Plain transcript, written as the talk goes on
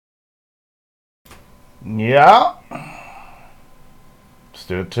Yeah.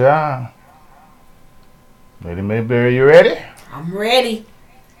 Still time. Lady Mayberry, you ready? I'm ready.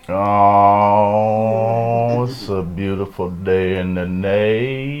 Oh, it's a beautiful day in the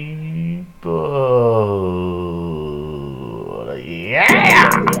neighborhood.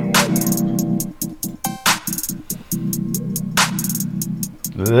 Yeah.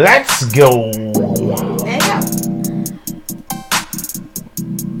 Let's go. Yeah.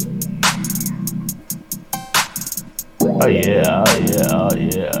 Oh yeah, oh yeah, oh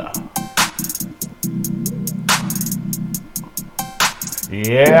yeah.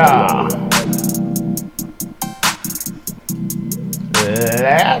 Yeah.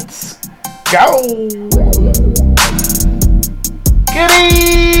 Let's go. Good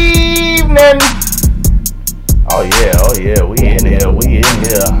evening. Oh yeah, we in here, we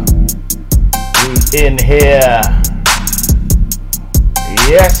in here.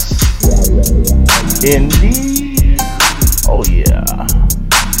 Yes, indeed. Oh yeah.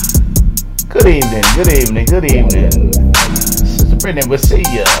 Good evening, Sister Brittany, we'll see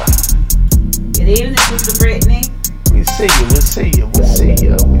ya. Good evening, Sister Brittany. We see ya.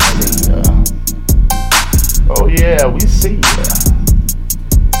 Oh yeah, we see ya.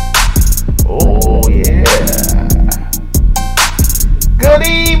 Oh yeah. Good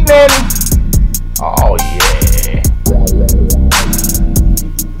evening. Oh yeah.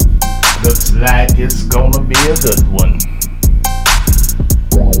 Looks like it's gonna be a good one.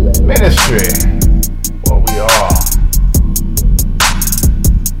 Ministry, what we are,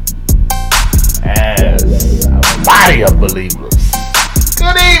 as a body of believers.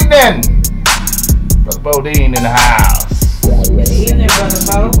 Good evening, Brother Bodine in the house. Good evening, Brother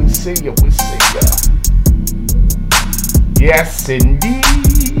Bo. We see ya. Yes, indeed.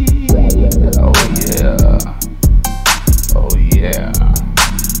 Oh yeah.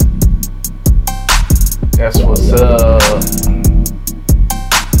 That's what's up.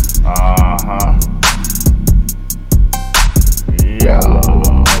 Yeah.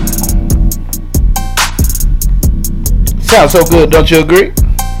 Sounds so good, don't you agree?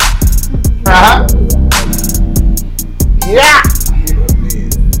 Yeah.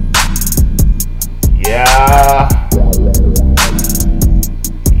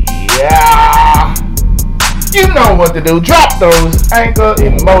 You know what to do. Drop those anchor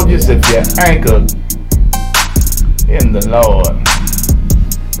emojis if you're anchored in the Lord.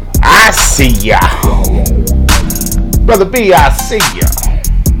 I see ya. Brother B, I see ya.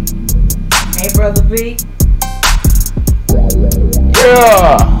 Hey, Brother B.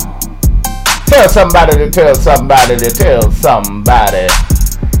 Yeah. Tell somebody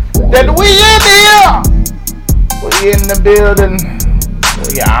that we in here. We in the building.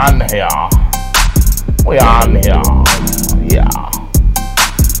 We on here. Yeah.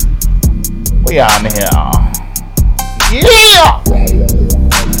 We on here. Yeah.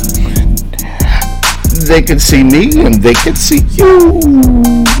 They can see me and they can see you.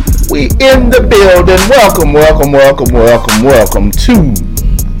 We in the building. Welcome to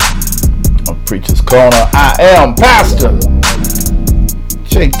a Preacher's Corner. I am Pastor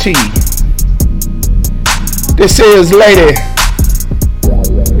JT. This is Lady.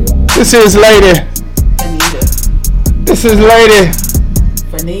 Fanita. This is Lady.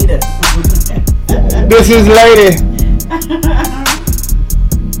 Fanita. This is Lady.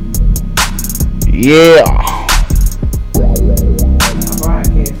 Yeah. My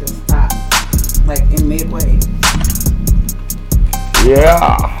broadcast just stopped, like in midway.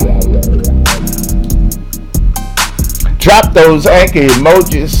 Yeah. Drop those anchor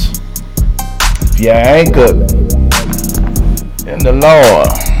emojis if you're anchored in the Lord.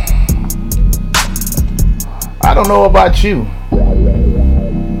 I don't know about you,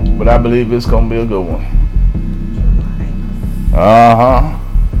 but I believe it's gonna be a good one.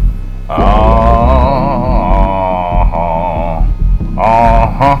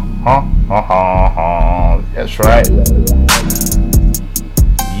 That's right.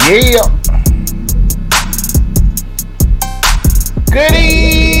 Yeah. Good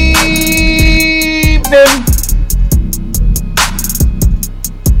evening.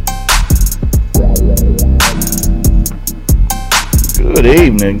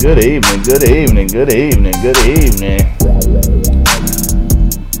 Good evening.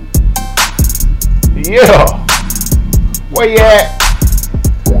 Yeah. Where you at?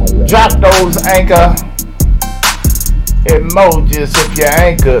 Drop those anchor emojis if you're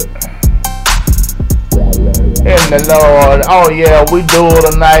anchored in the Lord. Oh yeah, we do it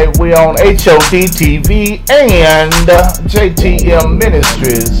tonight. We on HODTV and JTM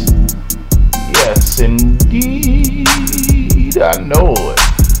Ministries. Yes, indeed. I know it.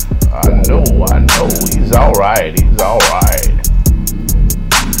 I know. He's alright. He's alright.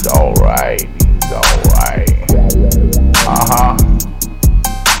 He's alright. He's alright. Uh-huh.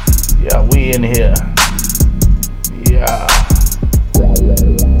 Yeah, we in here. Yeah.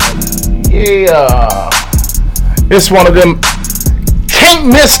 Yeah. It's one of them can't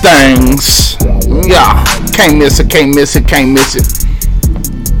miss things. Yeah. Can't miss it, can't miss it, can't miss it.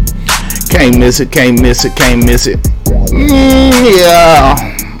 Can't miss it, can't miss it, can't miss it. Yeah.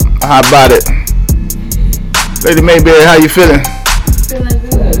 How about it? Lady Mayberry, how you feeling? Feeling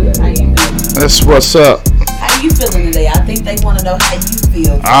good. How you feeling? That's what's up. How you feeling today? I think they want to know how you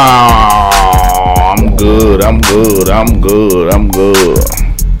feel. Oh, I'm good. I'm good. I'm good. I'm good.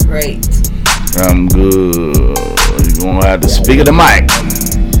 Great. I'm good. You're gonna have to speak of the mic.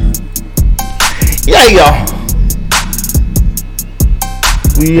 Yeah, y'all.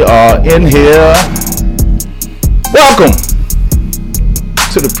 We are in here. Welcome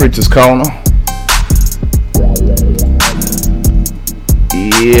to the Preacher's Corner.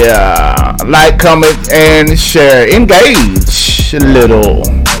 Yeah. Like, comment, and share. Engage a little.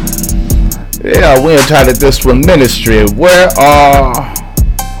 Yeah, we entitled this one Ministry. Where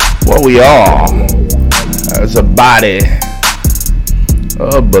we are as a body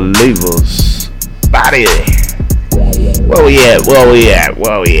of believers. Body. Where we at?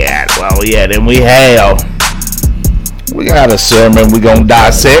 And we got a sermon we gonna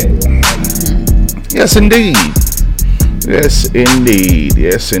dissect. Yes, indeed.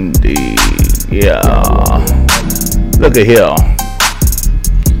 Yeah. Look at here.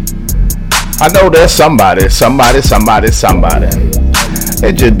 I know there's somebody.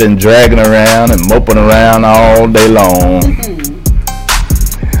 They just been dragging around and moping around all day long.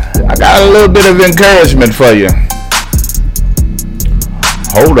 I got a little bit of encouragement for you.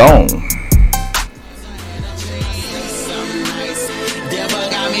 Hold on.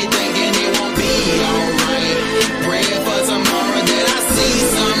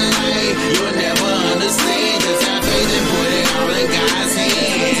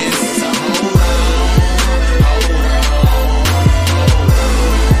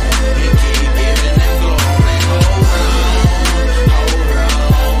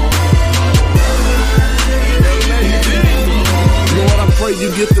 You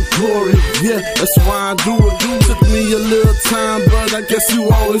get the glory, yeah, that's why I do it. Took me a little time, but I guess you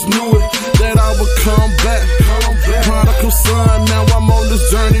always knew it, that I would come back. Prodigal son, now I'm on this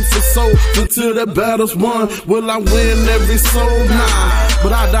journey for souls until the battle's won. Will I win every soul? Nah,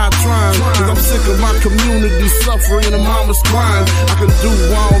 but I die trying, cause I'm sick of my community suffering and mama's crying. I can do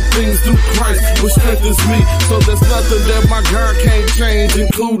all things through Christ, which strengthens me, so there's nothing that my God can't change,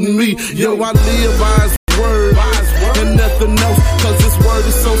 including me. Yo, I live by his word and nothing else, cause this word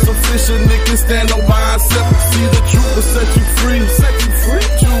is so sufficient, it can stand on by itself. See, the truth will set you free,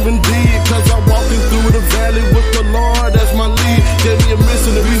 true indeed, cause I'm walking through the valley with the Lord as my lead. Gave me a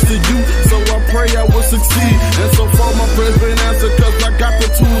mission to reach to you, so I pray I will succeed. And so far my prayers been answered, cause I got the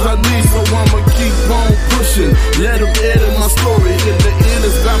tools I need. So I'ma keep on pushing, let him edit my story. In the end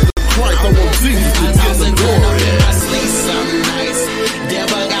it's about the Christ, I want Jesus to get the glory. I sleep some nights,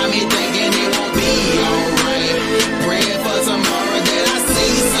 devil got me thinking it won't be alright. Praying for tomorrow that I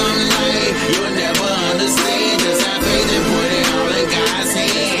see some light. You'll never understand, just have faith and put it all in God's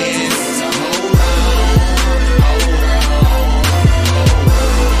hands. So hold on,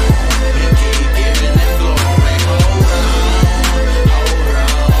 and keep giving him glory. Hold on,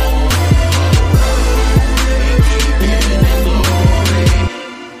 and keep giving him glory.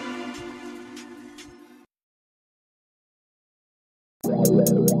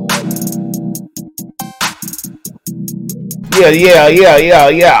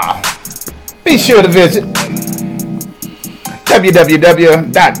 Yeah. Be sure to visit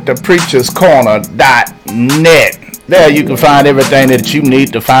www.thepreacherscorner.net. There you can find everything that you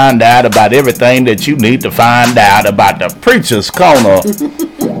need to find out about everything that you need to find out about the Preacher's Corner.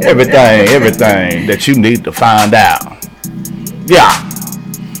 everything that you need to find out. Yeah.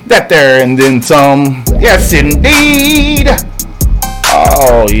 That there and then some. Yes, indeed.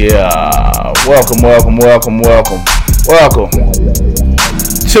 Oh, yeah. Welcome to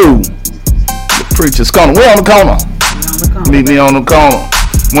the Preacher's Corner. We're on the corner. Meet me on the corner.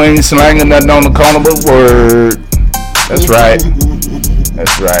 We ain't slanging nothing on the corner but word. That's right.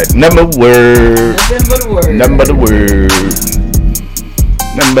 Nothing but word.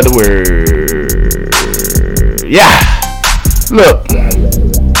 Yeah. Look.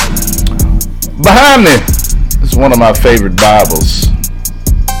 Behind me is one of my favorite Bibles.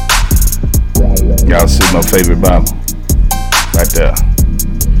 Y'all see my favorite Bible? Right there.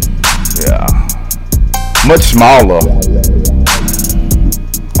 Yeah. Much smaller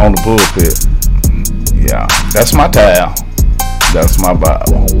on the pulpit. Yeah, that's my towel. That's my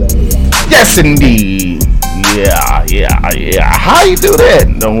Bible. Yes, indeed. Yeah. How you do that?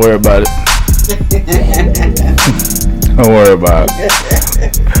 Don't worry about it. Don't worry about it.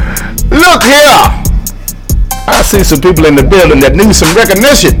 Look here. I see some people in the building that need some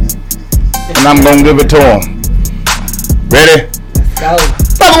recognition, and I'm gonna give it to them. Ready? Let's go.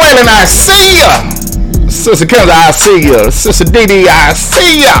 Brother Waylon, I see ya. Sister Kenza, I see ya. Sister Dee, I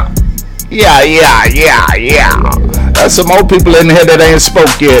see ya. Yeah. There's some more people in here that ain't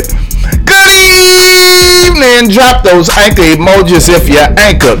spoke yet. Good evening. Drop those anchor emojis if you're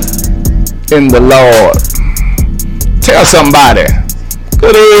anchored in the Lord. Tell somebody.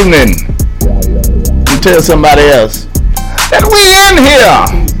 Good evening. And tell somebody else that we in here.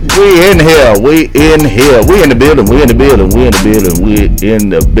 We in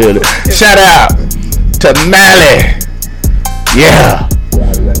the building. Shout out to Mally. Yeah.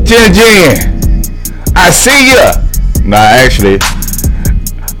 Jen, I see ya. Nah, actually,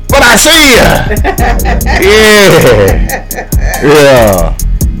 but I see ya. Yeah.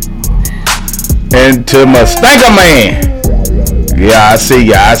 And to my Stanker Man. Yeah, I see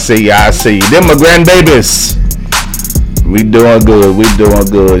ya. Them my grandbabies. We doing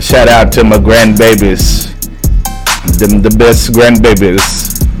good. Shout out to my grandbabies. Them the best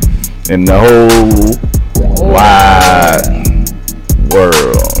grandbabies in the whole wide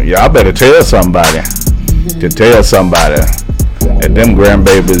world. Y'all better tell somebody that them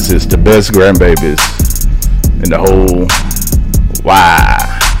grandbabies is the best grandbabies in the whole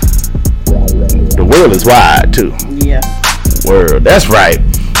wide. The world is wide too. Yeah. World. That's right.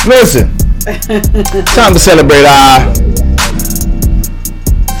 Listen. Time to celebrate our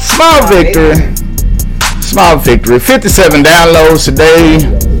small victory. 57 downloads today.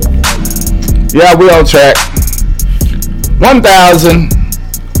 Yeah, we on track.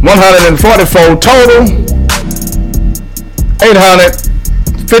 1,144 total.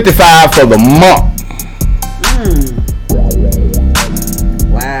 855 for the month.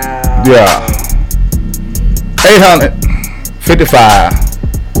 Wow. Yeah. 855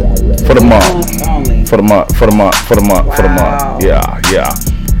 for the month. For the month. Yeah.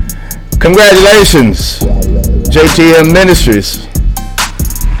 Congratulations. JTM Ministries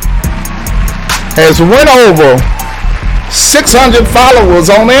has went over 600 followers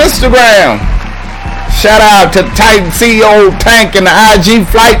on Instagram. Shout out to Titan CEO Tank and the IG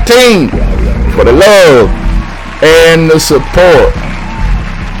Flight team for the love and the support.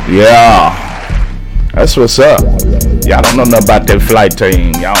 Yeah, that's what's up. Y'all don't know nothing about that flight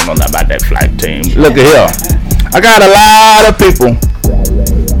team. Look at here. I got a lot of people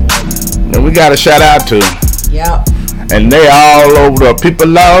that we got a shout out to. Yep. And they all over the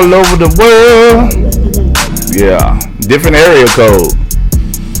people all over the world. Yeah, different area code.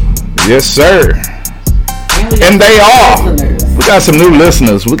 Yes, sir. And they are. We got some new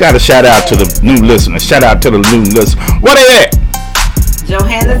listeners. We got to shout out to the new listeners. Where they at?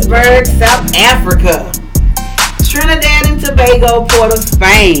 Johannesburg, South Africa. Trinidad and Tobago, Port of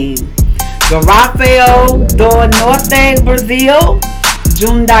Spain. Garrafal do Norte, Brazil.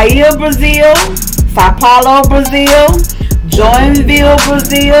 Jundiaí, Brazil. Sao Paulo, Brazil. Joinville,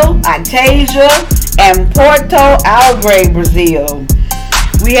 Brazil. Atasia, and Porto Alegre, Brazil.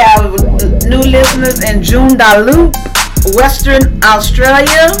 We have new listeners in Joondalup, Western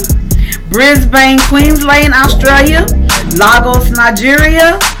Australia, Brisbane, Queensland, Australia, Lagos,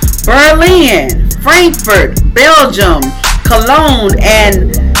 Nigeria, Berlin, Frankfurt, Belgium, Cologne,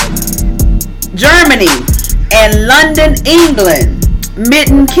 and Germany, and London, England,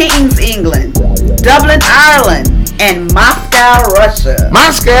 Milton Keynes, England, Dublin, Ireland, and Moscow, Russia.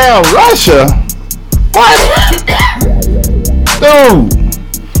 What? Dude.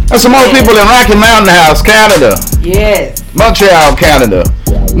 There's some more people in Rocky Mountain House, Canada. Yes. Montreal, Canada.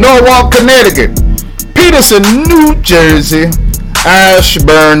 Norwalk, Connecticut. Peterson, New Jersey.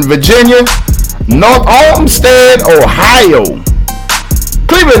 Ashburn, Virginia. North Olmsted, Ohio.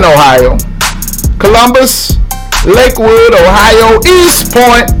 Cleveland, Ohio. Columbus, Lakewood, Ohio. East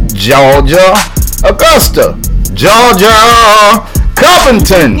Point, Georgia. Augusta, Georgia.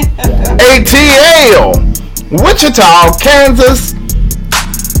 Covington, ATL. Wichita, Kansas.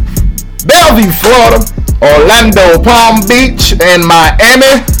 Bellevue, Florida. Orlando, Palm Beach, and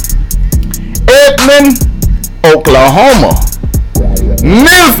Miami. Edmond, Oklahoma.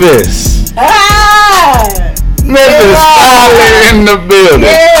 Memphis. Memphis, finally in the building.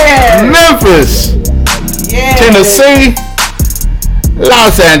 Yeah. Memphis, Yeah. Tennessee.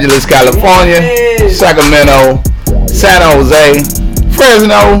 Los Angeles, California. Yeah. Sacramento, San Jose,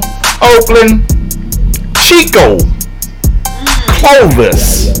 Fresno, Oakland, Chico,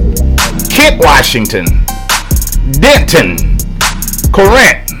 Clovis, Kent, Washington, Denton,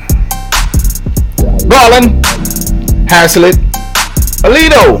 Corinth, Garland, Haslett,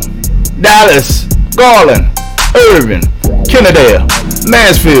 Aledo, Dallas, Garland, Irvin, Kennedale,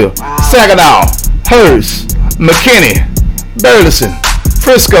 Mansfield, Saginaw, Hearst, McKinney, Burleson,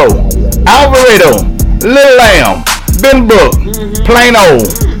 Frisco, Alvarado, Little Lamb, Benbrook, Plano,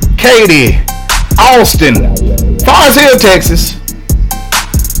 Katy, Austin, Forest Hill, Texas,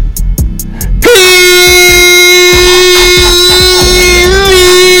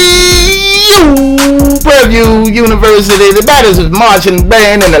 Preview University, the baddest marching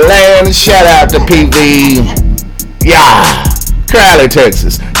band in the land. Shout out to PV. Yeah, Crowley,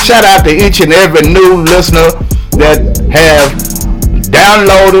 Texas. Shout out to each and every new listener that have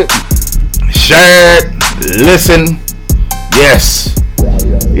downloaded, shared, listened. Yes.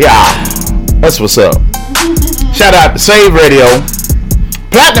 Yeah, that's what's up. Shout out to Save Radio,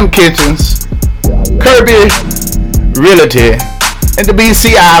 Platinum Kitchens, Kirby Realty, and the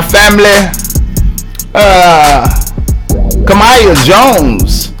BCI family. Kamaya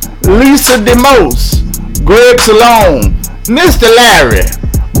Jones, Lisa DeMose, Greg Salone, Mr. Larry,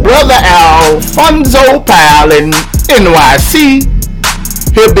 Brother Alfonso Powell in NYC.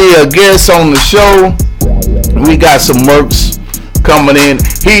 He'll be a guest on the show. We got some works coming in.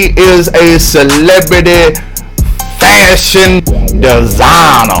 He is a celebrity fashion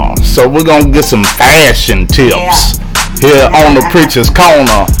designer, so we're gonna get some fashion tips here on the Preacher's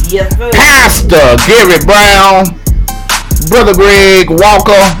Corner. Yes, sir. Pastor Gary Brown, Brother Greg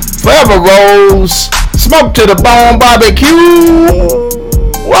Walker, Forever Rose, Smoke to the Bone Barbecue,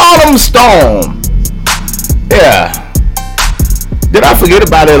 Autumn Storm. Yeah. Did I forget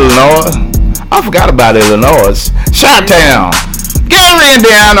about Illinois? I forgot about Illinois. Chi-Town, Gary,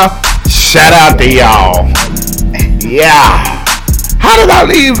 Indiana. Shout out to y'all. Yeah. How did I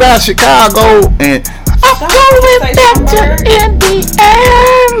leave out Chicago and I'm going back to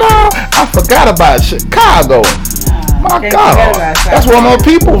Indiana? I forgot about Chicago. My God, that's where my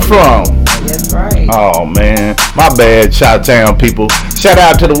people from. That's right. Oh man, my bad, Chi-Town people. Shout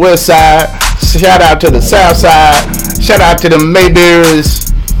out to the West Side. Shout out to the South Side. Shout out to the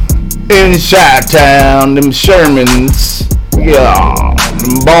Mayberries in Chi-Town, them Shermans, yeah,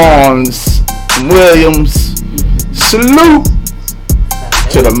 them Barnes, them Williams. Salute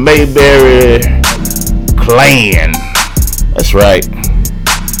to the Mayberry clan. That's right.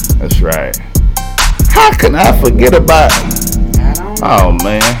 That's right. How can I forget about? I don't know. Oh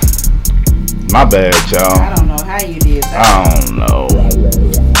man, my bad, y'all. I don't know how you did that. I don't know.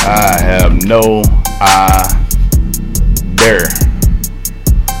 I have no idea.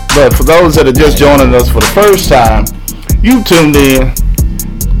 But for those that are just joining us for the first time, you tuned in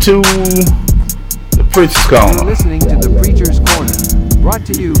to the Preacher's You're Corner. listening to the Preacher's Corner, brought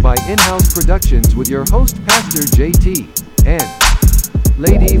to you by In-House Productions with your host, Pastor JT and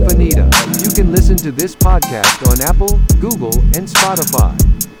Lady Vanita. You can listen to this podcast on Apple, Google, and Spotify.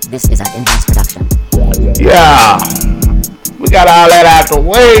 This is an in-house production. Yeah, we got all that out the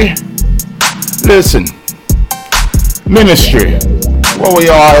way. Listen, ministry, where we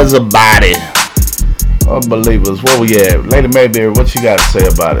are as a body of believers. Where we at? Lady Mayberry, what you got to say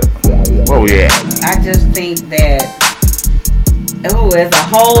about it? Where we at? I just think that, as a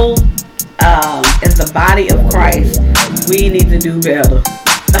whole, as the body of Christ, we need to do better.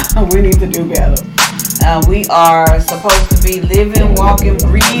 We need to do better. We are supposed to be living, walking,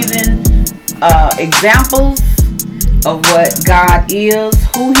 breathing examples of what God is,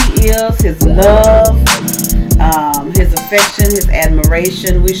 who He is, His love, His affection, His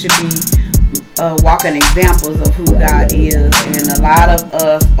admiration. We should be walking examples of who God is, and a lot of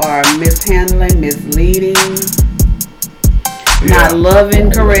us are mishandling, misleading, not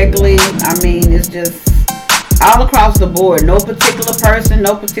loving correctly. I mean, it's just all across the board. No particular person,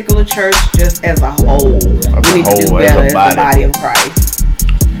 no particular church, just as a whole. We need to do better as the body of Christ.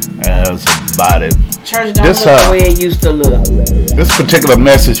 As a body. Church don't look the way it used to look. This particular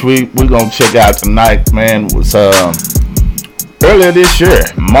message we're going to check out tonight, man, was earlier this year,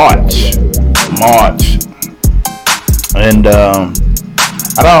 March. And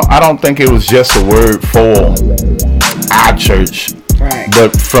I don't think it was just a word for our church. Right.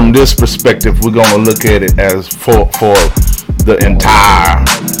 But from this perspective, we're going to look at it as for the entire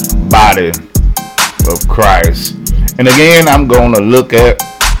body of Christ. And again, I'm going to look at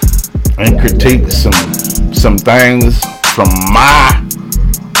and critique some things from my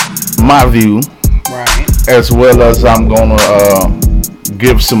view, Right. as well as I'm going to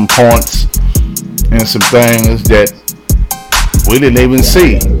give some points and some things that we didn't even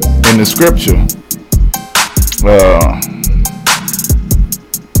see in the scripture.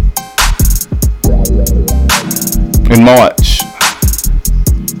 in March.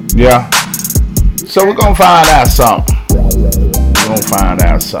 Yeah. So we're gonna find out something. We're gonna find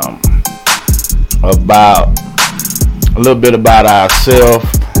out something about a little bit about ourselves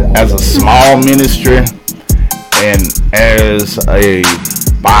as a small ministry and as a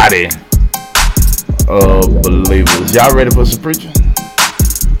body of believers. Y'all ready for some preaching?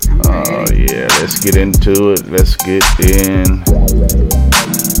 Yeah, let's get into it. Let's get into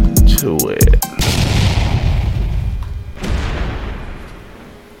it.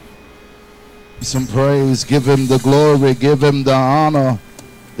 Some praise, give him the glory, give him the honor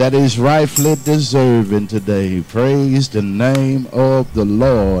that is rightfully deserving today. Praise the name of the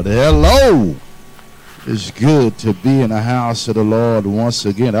Lord. Hello. It's good to be in the house of the Lord once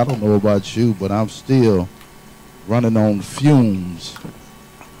again. I don't know about you, but I'm still running on fumes.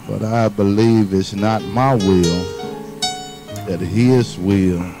 But I believe it's not my will, that his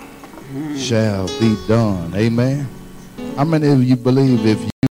will shall be done. Amen. How many of you believe if you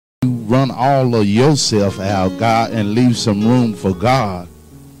run all of yourself out, God, and leave some room for God?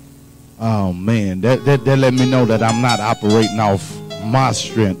 Oh, man, that let me know that I'm not operating off my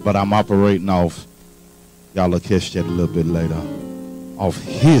strength, but I'm operating off, y'all will catch that a little bit later, off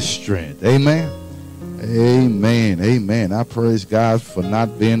his strength. Amen. Amen. Amen. I praise God for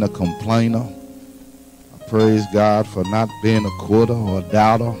not being a complainer. I praise God for not being a quitter or a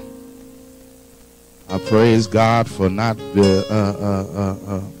doubter. I praise God for not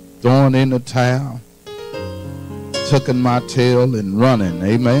throwing in the towel, tucking my tail and running.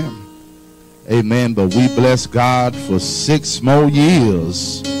 Amen. Amen. But we bless God for 6 more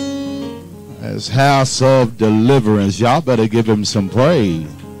years as house of deliverance. Y'all better give him some praise.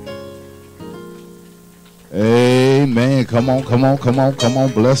 Amen. Come on, come on, come on, come on.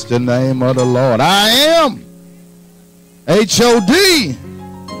 Bless the name of the Lord. I am H-O-D.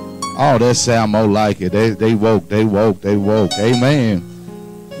 Oh, that sound more like it. They woke, they woke, they woke. Amen.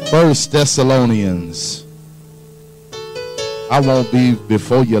 1 Thessalonians. I won't be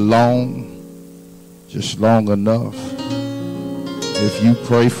before you long, just long enough. If you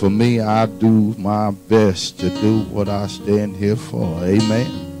pray for me, I do my best to do what I stand here for.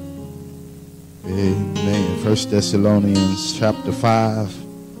 Amen. Amen. 1 Thessalonians chapter 5.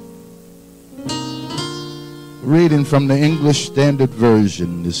 Reading from the English Standard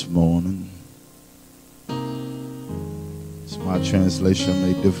Version this morning. So my translation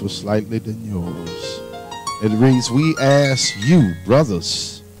may differ slightly than yours. It reads, we ask you,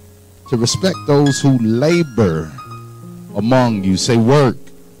 brothers, to respect those who labor among you. Say work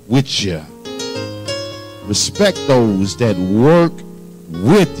with you. Respect those that work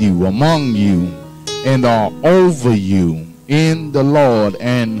with you, among you, and are over you in the Lord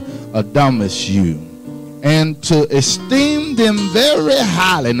and admonish you, and to esteem them very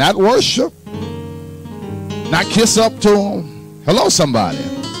highly, not worship, not kiss up to them. Hello, somebody.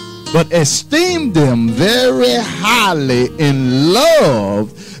 But esteem them very highly in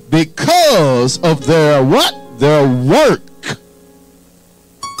love because of their what? Their work.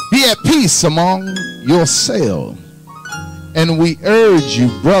 Be at peace among yourselves. And we urge you,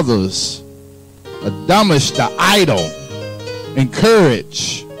 brothers, admonish the idle,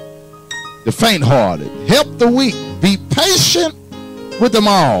 encourage the faint-hearted, help the weak, be patient with them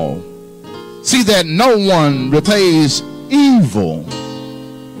all. See that no one repays evil.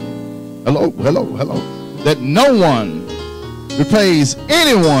 Hello, hello, hello. That no one repays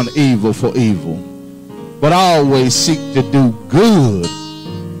anyone evil for evil, but always seek to do good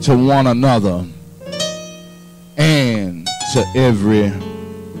to one another and to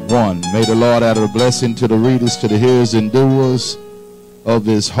everyone. May the Lord add a blessing to the readers, to the hearers and doers of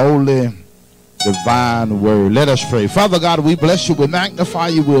his holy, divine word. Let us pray. Father God, we bless you, we magnify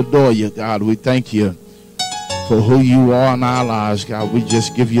you, we adore you, God. We thank you for who you are in our lives, God. We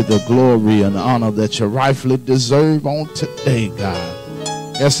just give you the glory and honor that you rightfully deserve on today, God.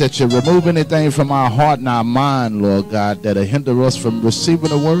 Ask that you remove anything from our heart and our mind, Lord God, that'll hinder us from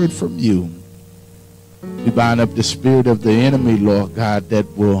receiving a word from you. We bind up the spirit of the enemy, Lord God, that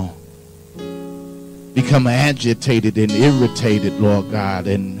will become agitated and irritated, Lord God,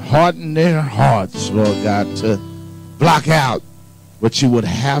 and harden their hearts, Lord God, to block out what you would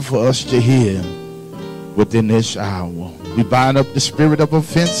have for us to hear within this hour. We bind up the spirit of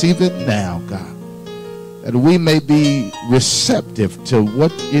offense even now, God, that we may be receptive to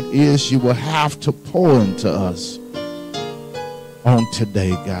what it is you will have to pour into us on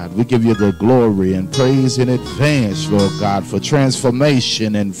today, God. We give you the glory and praise in advance, Lord God, for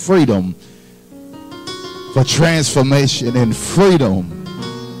transformation and freedom. For transformation and freedom.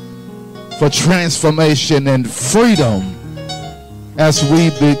 For transformation and freedom. as we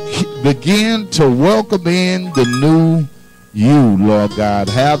begin to welcome in the new you, Lord God.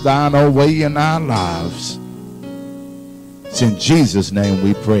 Have thine own way in our lives. It's in Jesus' name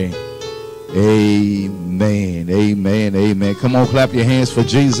we pray. Amen, amen, amen. Come on, clap your hands for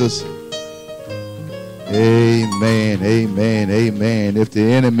Jesus. Amen, amen, amen. If the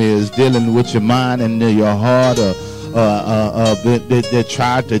enemy is dealing with your mind and your heart, they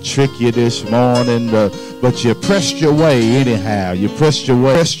tried to trick you this morning, but you pressed your way anyhow. You pressed your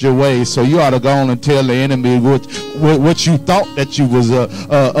way. So you ought to go on and tell the enemy what you thought that you was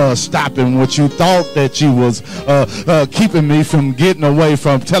stopping, what you thought that you was keeping me from getting away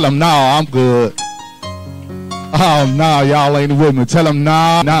from. Tell him, no, I'm good. Oh, no, y'all ain't with me. Tell him, no,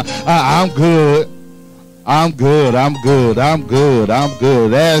 I'm good. I'm good.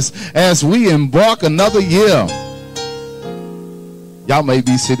 As we embark another year, y'all may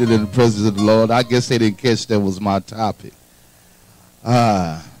be seated in the presence of the Lord. I guess they didn't catch that was my topic.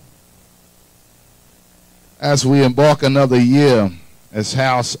 As we embark another year as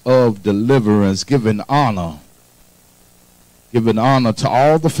House of Deliverance, giving honor to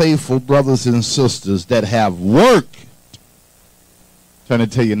all the faithful brothers and sisters that have worked. Trying to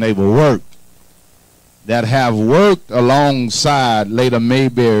tell your neighbor, worked. That have worked alongside Lady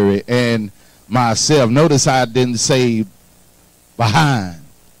Mayberry and myself. Notice I didn't say behind.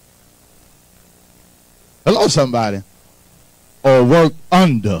 Hello, somebody. Or work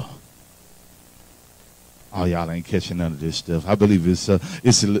under. Oh, y'all ain't catching none of this stuff. I believe it's a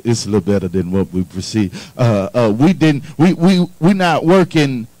little better than what we perceive. We not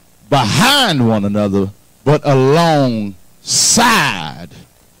working behind one another, but alongside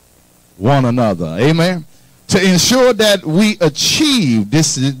one another. Amen. To ensure that we achieve,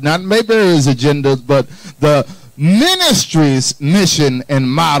 this is not Mayberry's agenda, but the ministry's mission and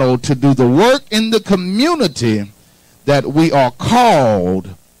motto, to do the work in the community that we are called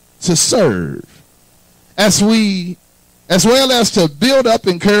to serve. As well as to build up,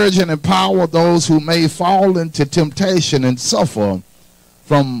 encourage, and empower those who may fall into temptation and suffer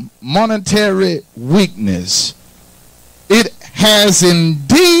from monetary weakness. It has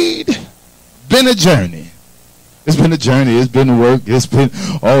indeed been a journey. It's been a journey. It's been work. It's been,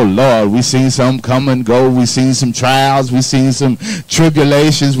 oh Lord, we seen some come and go. We seen some trials. We seen some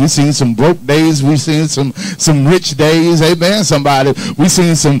tribulations. We seen some broke days. We seen some rich days. Amen, somebody. We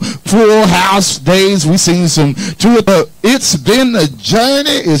seen some full house days. We seen some it's been a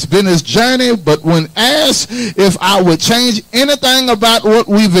journey. It's been a journey. But when asked if I would change anything about what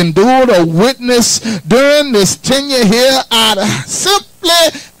we've endured or witnessed during this tenure here, I'd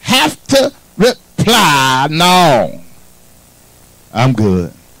simply have to reply, no. I'm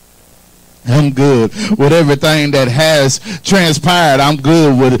good. I'm good with everything that has transpired. I'm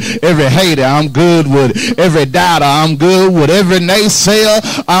good with every hater. I'm good with every doubter. I'm good with every naysayer.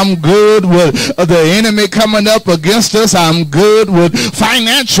 I'm good with the enemy coming up against us. I'm good with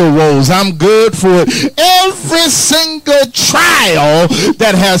financial woes. I'm good for every single trial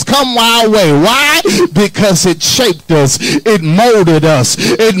that has come our way. Why? Because it shaped us. It molded us.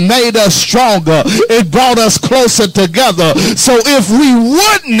 It made us stronger. It brought us closer together. So if we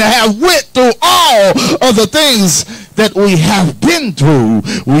wouldn't have went through all of the things that we have been through,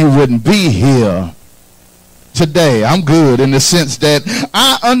 we wouldn't be here today. I'm good in the sense that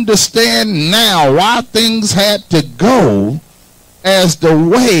I understand now why things had to go as the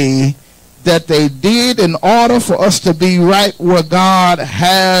way that they did in order for us to be right where God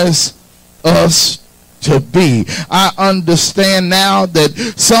has us to be. I understand now that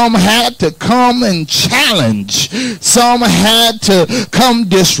some had to come and challenge. Some had to come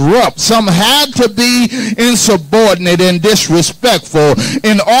disrupt. Some had to be insubordinate and disrespectful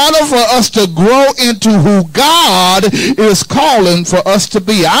in order for us to grow into who God is calling for us to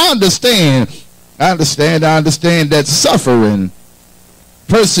be. I understand that suffering,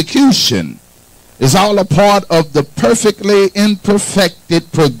 persecution, is all a part of the perfectly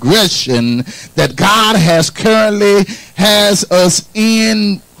imperfected progression that God has us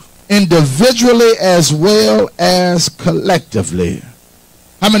in, individually as well as collectively.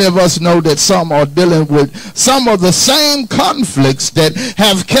 How many of us know that some are dealing with some of the same conflicts that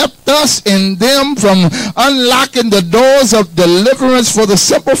have kept us in them from unlocking the doors of deliverance, for the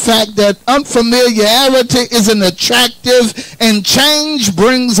simple fact that unfamiliarity isn't attractive and change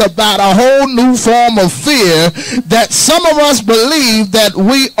brings about a whole new form of fear that some of us believe that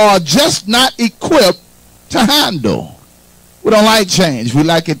we are just not equipped to handle. We don't like change. We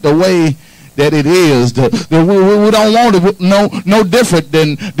like it the way that it is. We don't want it no different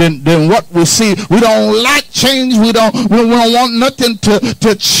than what we see. We don't like change. We don't want nothing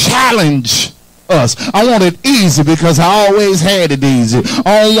to challenge us. I want it easy because I always had it easy.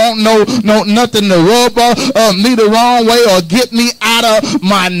 I don't want nothing to rub me the wrong way or get me out of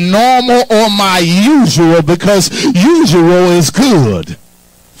my normal or my usual, because usual is good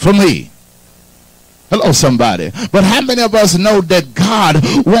for me. Hello, somebody. But how many of us know that God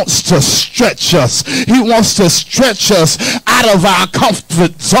wants to stretch us? He wants to stretch us out of our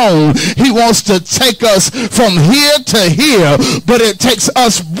comfort zone. He wants to take us from here to here, but it takes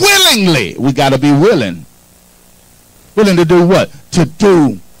us willingly. We got to be willing. Willing to do what? To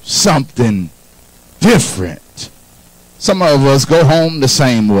do something different. Some of us go home the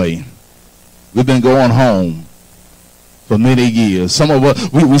same way. We've been going home for many years. Some of us,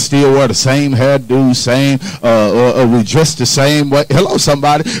 we still wear the same hairdo, we dress the same way. Hello,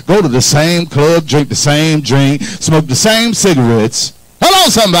 somebody. Go to the same club, drink the same drink, smoke the same cigarettes. Hello,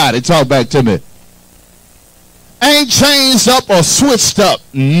 somebody. Talk back to me. Ain't changed up or switched up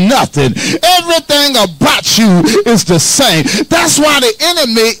nothing. Everything about you is the same. That's why the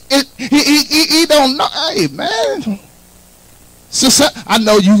enemy, he don't know. Hey, man. Sister, I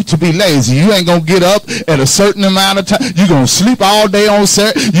know you to be lazy. You ain't going to get up at a certain amount of time. You're going to sleep all day on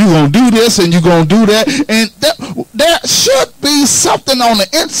Saturday. You're going to do this and you're going to do that. And there should be something on the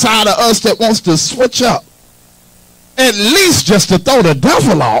inside of us that wants to switch up. At least just to throw the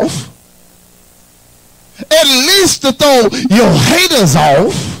devil off. At least to throw your haters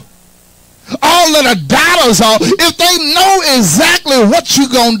off. All of the doubters off. If they know exactly what you're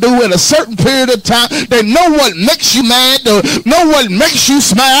going to do in a certain period of time, they know what makes you mad, know what makes you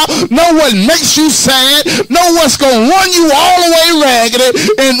smile, know what makes you sad, know what's going to run you all the way raggedy,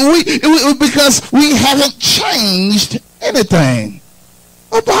 and because we haven't changed anything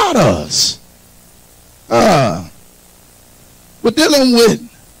about us. We're dealing with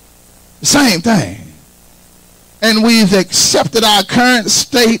the same thing. And we've accepted our current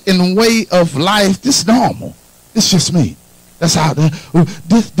state and way of life. This normal. It's just me. That's how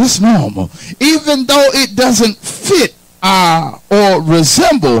this normal. Even though it doesn't fit or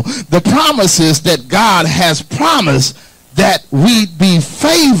resemble the promises that God has promised that we'd be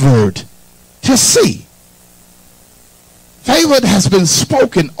favored to see. Favored has been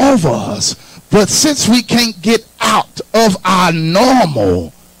spoken over us. But since we can't get out of our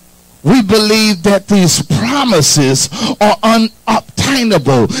normal, we believe that these promises are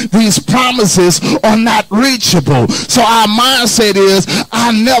unobtainable. These promises are not reachable. So our mindset is,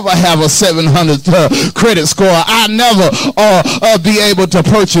 I never have a 700 credit score. I never be able to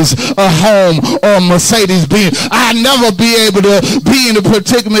purchase a home or Mercedes-Benz. I never be able to be in a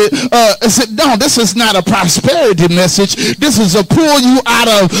particular... no, this is not a prosperity message. This is a pull you out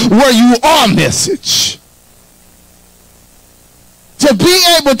of where you are message. To be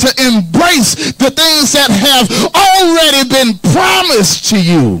able to embrace the things that have already been promised to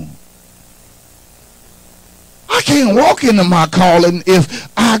you. I can't walk into my calling if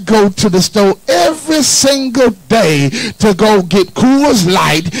I go to the store every single day to go get Coors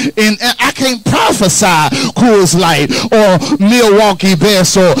Light, and I can't prophesy Coors Light or Milwaukee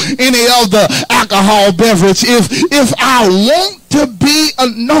Best or any other alcohol beverage. If I want to be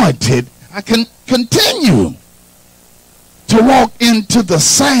anointed, I can continue to walk into the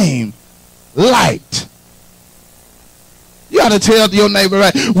same light. You got to tell your neighbor,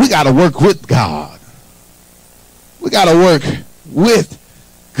 right? We got to work with God. We got to work with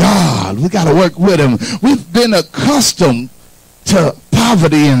God. We got to work with him. We've been accustomed to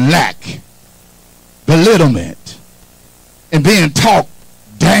poverty and lack, belittlement, and being talked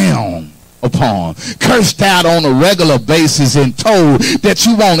down upon, cursed out on a regular basis, and told that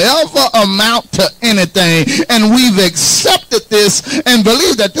you won't ever amount to anything. And we've accepted this and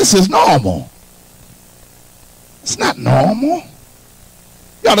believe that this is normal. It's not normal.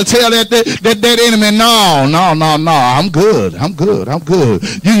 You ought to tell that enemy, no, I'm good.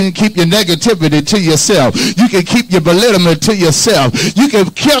 You can keep your negativity to yourself. You can keep your belittlement to yourself. You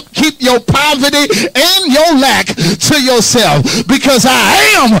can keep your poverty and your lack to yourself, because I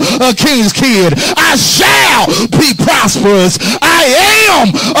am a king's kid. I shall be prosperous. I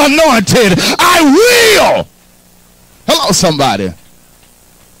am anointed. I will. Hello, somebody.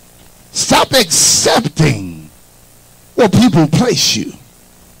 Stop accepting where people place you.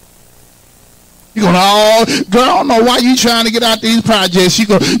 You're gonna girl, I don't know why you trying to get out these projects. You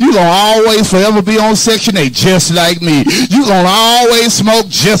gonna always forever be on Section 8 just like me. You gonna always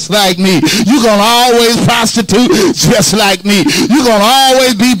smoke just like me. You gonna always prostitute just like me. You gonna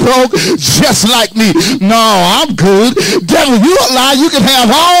always be broke just like me. No, I'm good. Devil, you a lie. You can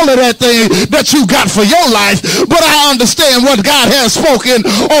have all of that thing that you got for your life, but I understand what God has spoken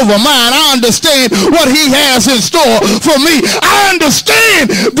over mine. I understand what he has in store for me. I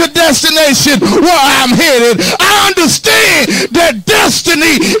understand the destination where I'm headed. I understand that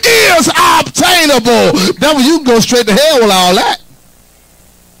destiny is obtainable. Devil, you can go straight to hell with all that.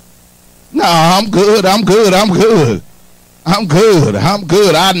 No, I'm good.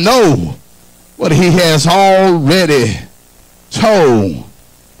 I know what he has already told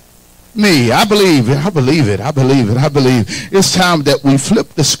me. I believe it. It's time that we flip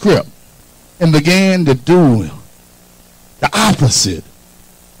the script and begin to do the opposite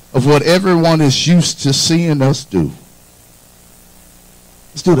of what everyone is used to seeing us do.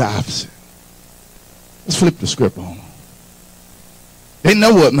 Let's do the opposite. Let's flip the script on them. They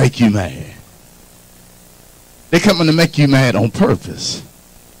know what make you mad. They coming to make you mad on purpose.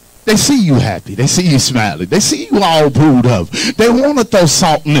 They see you happy. They see you smiling. They see you all booed up. They want to throw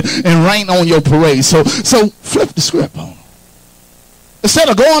salt and rain on your parade. So flip the script on them. Instead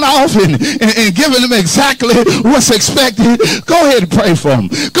of going off and giving them exactly what's expected, go ahead and pray for them.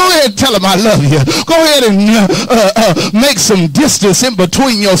 Go ahead and tell them I love you. Go ahead and make some distance in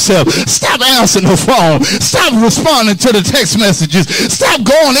between yourself. Stop answering the phone. Stop responding to the text messages. Stop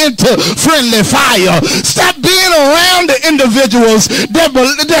going into friendly fire. Stop being around the individuals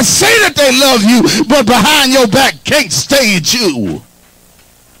that say that they love you, but behind your back can't stand you.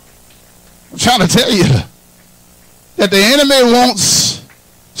 I'm trying to tell you that the enemy wants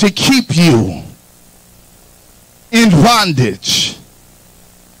to keep you in bondage.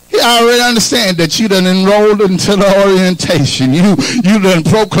 He already understands that you done enrolled into the orientation. You done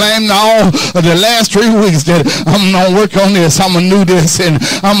proclaimed all of the last 3 weeks that I'm going to work on this, I'm going to do this, and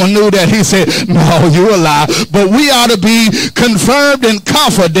I'm going to do that. He said, no, you a lie. But we ought to be confirmed and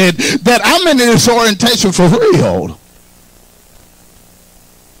confident that I'm in this orientation for real.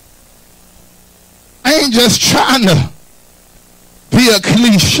 I ain't just trying to be a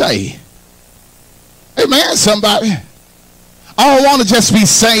cliche. Amen, somebody. I don't want to just be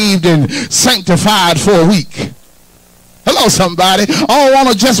saved and sanctified for a week. Hello, somebody. I don't want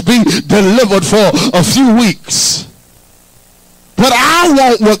to just be delivered for a few weeks. But I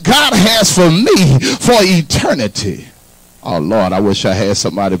want what God has for me for eternity. Oh, Lord, I wish I had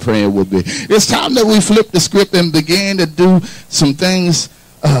somebody praying with me. It's time that we flip the script and begin to do some things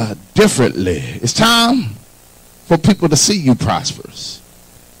differently. It's time for people to see you prosperous.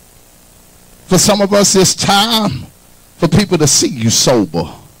 For some of us, it's time for people to see you sober.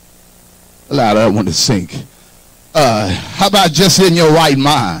 Allow that one to sink. How about just in your right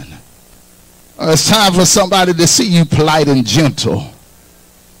mind? It's time for somebody to see you polite and gentle.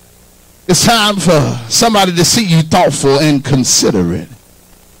 It's time for somebody to see you thoughtful and considerate.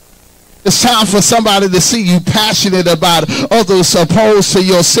 It's time for somebody to see you passionate about others opposed to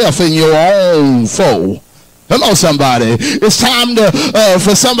yourself and your own foe. Hello, somebody. It's time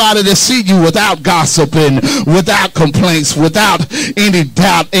for somebody to see you without gossiping, without complaints, without any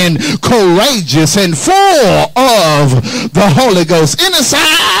doubt, and courageous and full of the Holy Ghost.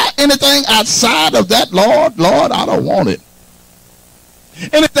 Anything outside of that, Lord, I don't want it.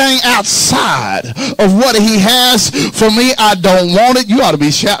 Anything outside of what he has for me, I don't want it. You ought to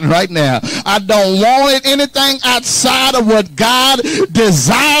be shouting right now. I don't want it. Anything outside of what God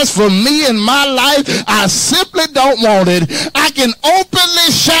desires for me in my life, I simply don't want it. I can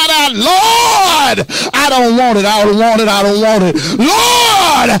openly shout out, Lord, I don't want it. I don't want it. I don't want it.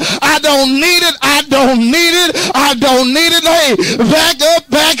 Lord, I don't need it. I don't need it. I don't need it. Hey,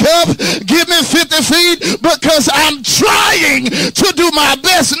 back up. Give me 50 feet because I'm trying to do my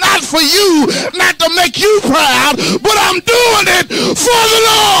best, not for you, not to make you proud, but I'm doing it for the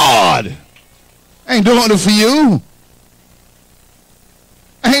Lord. I ain't doing it for you.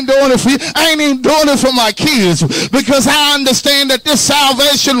 I ain't doing it for you. I ain't even doing it for my kids, because I understand that this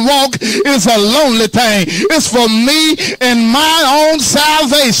salvation walk is a lonely thing. It's for me and my own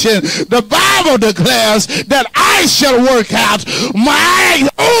salvation. The Bible declares that I shall work out my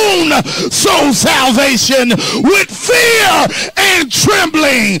own soul salvation with fear and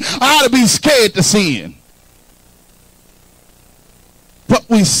trembling. I ought to be scared to sin. But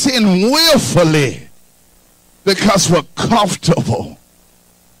we sin willfully because we're comfortable.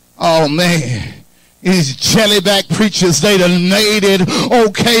 Oh, man. These jellyback preachers, they done made it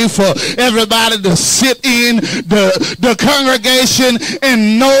okay for everybody to sit in the congregation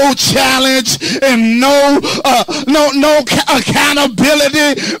and no challenge and no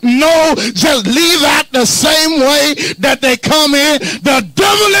accountability, no, just leave out the same way that they come in. The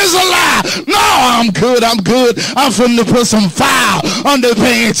devil is a lie. No, I'm good. I'm finna put some fire on the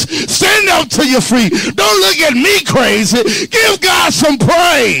pants. Stand up to your feet. Don't look at me crazy. Give God some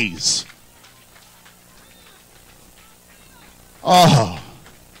praise. Oh,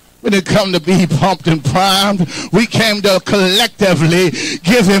 We didn't come to be pumped and primed. We came to collectively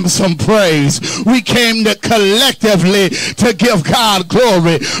give him some praise. We came to collectively to give God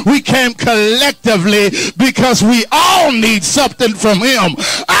glory. We came collectively because we all need something from him.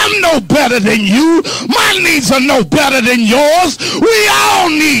 I'm no better than you. My needs are no better than yours. We all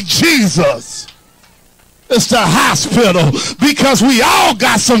need Jesus. It's the hospital because we all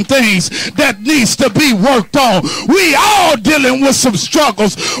got some things that needs to be worked on. We all dealing with some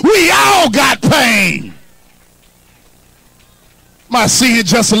struggles. We all got pain. My sin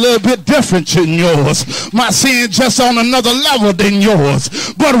just a little bit different than yours. My sin just on another level than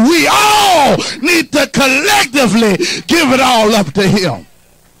yours. But we all need to collectively give it all up to him.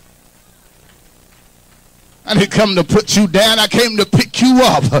 I didn't come to put you down. I came to pick you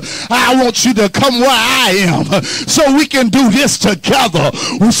up. I want you to come where I am so we can do this together,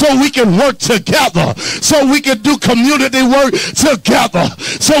 so we can work together, so we can do community work together,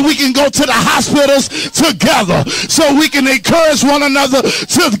 so we can go to the hospitals together, so we can encourage one another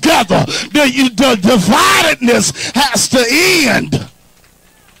together. The dividedness has to end.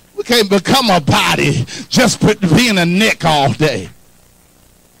 We can't become a body just being a neck all day,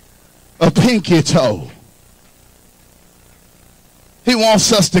 a pinky toe. He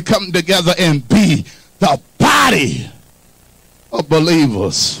wants us to come together and be the body of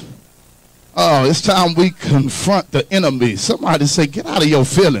believers. Oh, it's time we confront the enemy. Somebody say, get out of your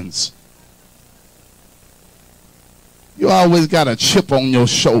feelings. You always got a chip on your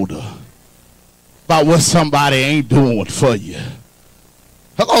shoulder about what somebody ain't doing for you.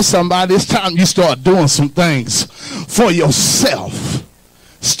 Hello, somebody. It's time you start doing some things for yourself.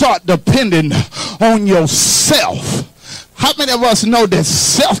 Start depending on yourself. How many of us know that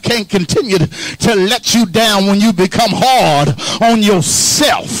self can't continue to let you down when you become hard on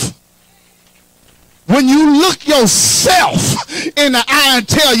yourself? When you look yourself in the eye and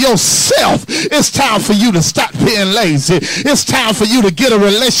tell yourself it's time for you to stop being lazy. It's time for you to get a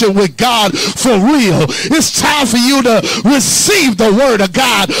relation with God for real. It's time for you to receive the word of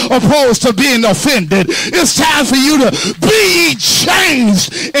God opposed to being offended. It's time for you to be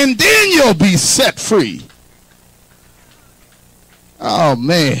changed and then you'll be set free. Oh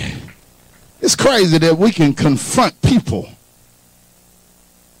man, it's crazy that we can confront people.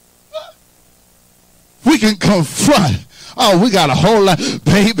 We can confront. Oh, we got a whole lot.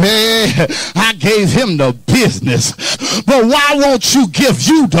 Baby, I gave him the business. But why won't you give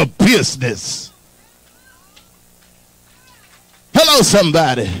you the business? Hello,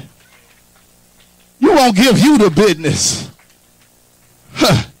 somebody. You won't give you the business.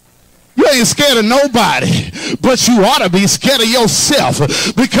 Huh. You ain't scared of nobody, but you ought to be scared of yourself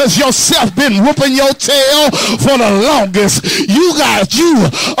because yourself been whooping your tail for the longest. You got you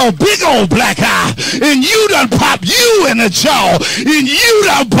a big old black eye, and you done pop you in the jaw, and you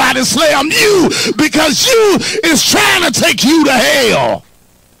done body slam you because you is trying to take you to hell.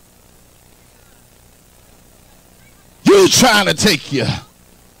 You trying to take you.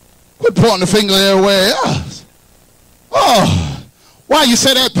 Quit pointing the finger everywhere else. Oh. Why you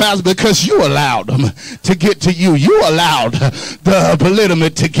say that, Pastor? Because you allowed them to get to you. You allowed the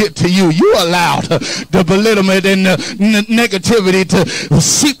belittlement to get to you. You allowed the belittlement and the negativity to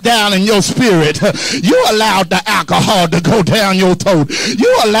seep down in your spirit. You allowed the alcohol to go down your throat.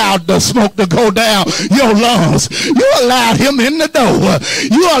 You allowed the smoke to go down your lungs. You allowed him in the door.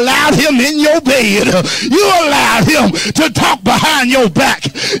 You allowed him in your bed. You allowed him to talk behind your back.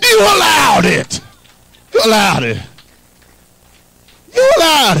 You allowed it. You allowed it. You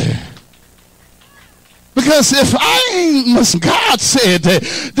allowed it. Because if I ain't, God said that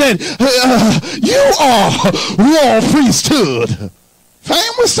you are royal priesthood. If I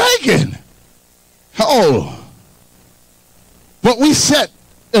ain't mistaken. Oh. But we set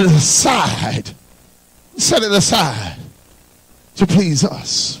it aside. We set it aside to please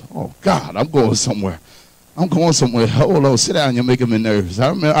us. Oh, God, I'm going somewhere. I'm going somewhere. Hold on, sit down. You're making me nervous.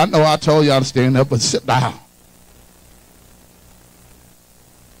 I know I told y'all to stand up, but sit down.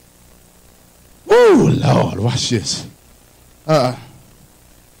 Oh, Lord, watch this.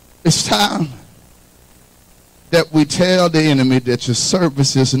 It's time that we tell the enemy that your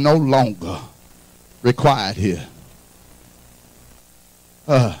service is no longer required here.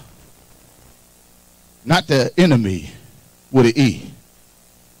 Not the enemy with an E.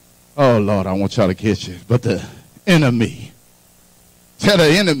 Oh, Lord, I want y'all to catch it. But the enemy. Tell the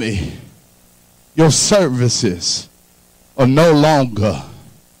enemy your services are no longer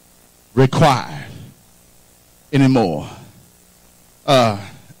required anymore.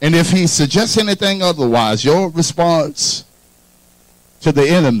 And if he suggests anything otherwise, your response to the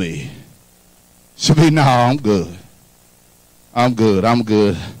enemy should be, no, I'm good. I'm good. I'm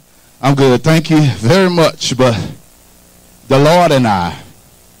good. I'm good. Thank you very much. But the Lord and I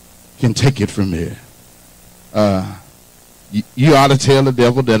can take it from here. You ought to tell the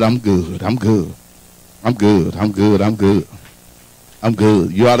devil that I'm good. I'm good. I'm good. I'm good. I'm good. I'm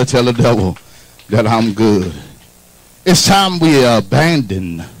good. You ought to tell the devil that I'm good. It's time we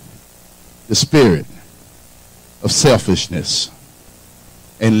abandon the spirit of selfishness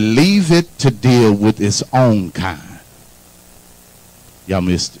and leave it to deal with its own kind. Y'all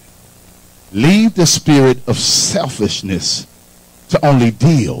missed it. Leave the spirit of selfishness to only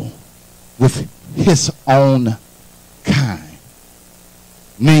deal with his own kind.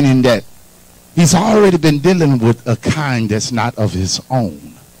 Meaning that he's already been dealing with a kind that's not of his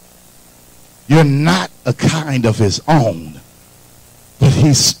own. You're not a kind of his own, but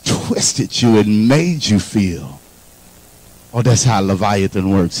he's twisted you and made you feel. Oh, that's how Leviathan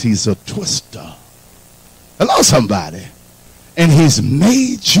works. He's a twister. Hello, somebody. And he's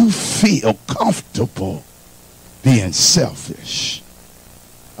made you feel comfortable being selfish.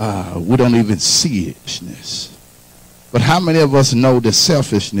 We don't even see it. But how many of us know that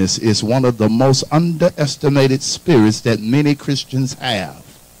selfishness is one of the most underestimated spirits that many Christians have?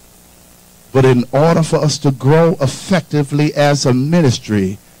 But in order for us to grow effectively as a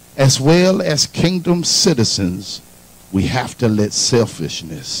ministry, as well as kingdom citizens, we have to let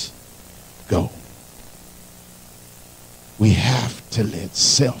selfishness go. We have to let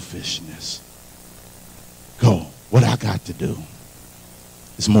selfishness go. What I got to do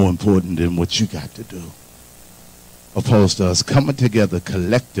is more important than what you got to do. Opposed to us coming together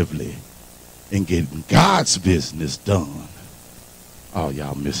collectively and getting God's business done. Oh,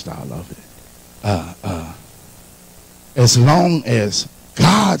 y'all missed all of it. As long as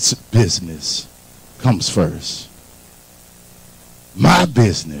God's business comes first, my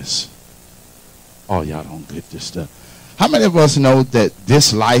business, oh, y'all don't get this stuff. How many of us know that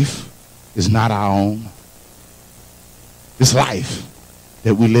this life is not our own? This life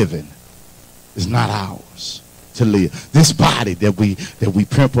that we live in is not ours to live. This body that we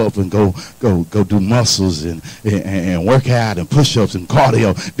pimp up and go do muscles and work out and push-ups and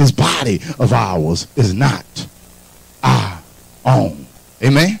cardio, this body of ours is not our own.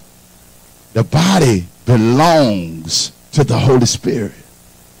 Amen? The body belongs to the Holy Spirit.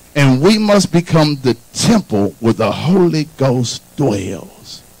 And we must become the temple where the Holy Ghost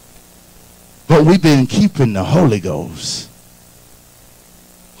dwells. But we've been keeping the Holy Ghost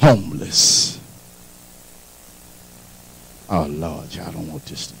homeless. Oh, Lord, y'all don't want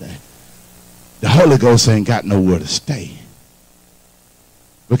this today. The Holy Ghost ain't got nowhere to stay.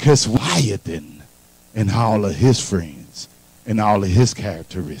 Because Leviathan and all of his friends and all of his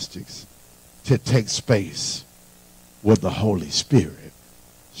characteristics to take space where the Holy Spirit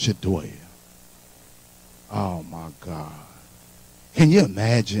should dwell. Oh, my God. Can you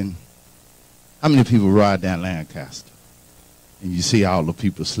imagine how many people ride down Lancaster and you see all the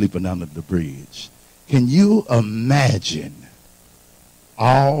people sleeping under the bridge? Can you imagine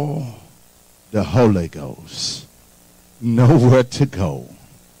all the Holy Ghost, nowhere to go,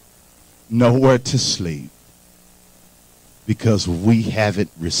 nowhere to sleep, because we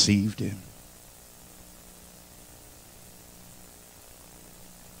haven't received him?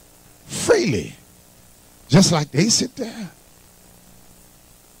 Freely, just like they sit there.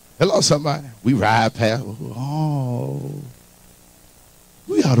 Hello, somebody. We ride past. Oh,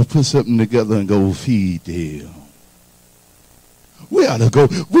 we ought to put something together and go feed them. We ought to go.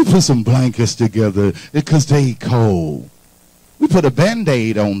 We put some blankets together because they cold. We put a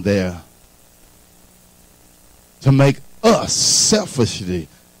Band-Aid on there to make us selfishly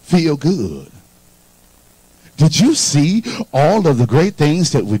feel good. Did you see all of the great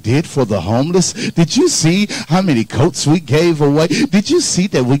things that we did for the homeless? Did you see how many coats we gave away? Did you see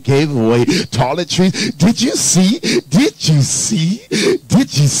that we gave away toiletries? Did you see? Did you see?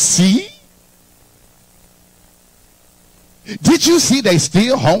 Did you see? Did you see they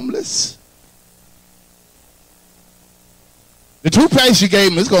still homeless? The toothpaste you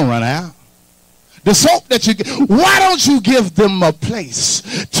gave them is going to run out. The soap that you gave, why don't you give them a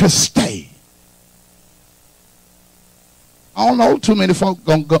place to stay? I don't know. Too many folk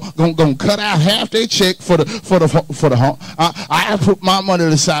gonna cut out half their check for the home. I put my money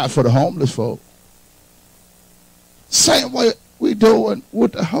aside for the homeless folk. Same way we doing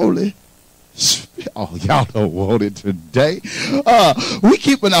with the Holy Spirit. Oh, y'all don't want it today. We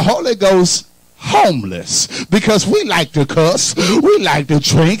keeping the Holy Ghost homeless because we like to cuss, we like to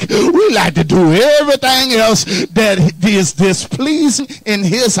drink, we like to do everything else that is displeasing in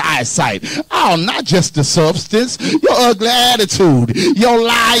his eyesight. Oh, not just the substance, your ugly attitude, your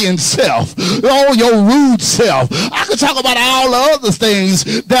lying self, oh, your rude self. I could talk about all the other things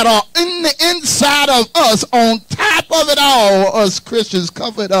that are in the inside of us. On top of it all, us Christians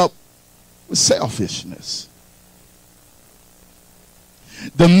covered up with selfishness.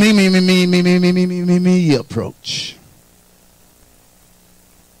 The me approach.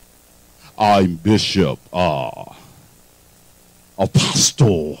 I'm Bishop,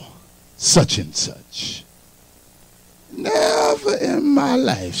 Apostle, such and such. Never in my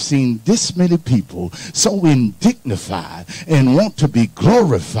life seen this many people so indignified and want to be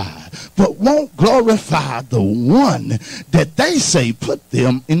glorified, but won't glorify the one that they say put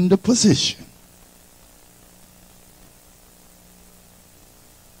them in the position.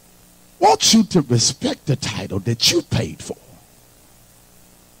 Want you to respect the title that you paid for.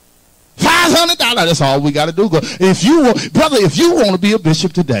 $500, that's all we got to do. If you want to be a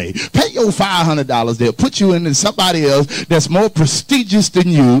bishop today, pay your $500. They'll put you in somebody else that's more prestigious than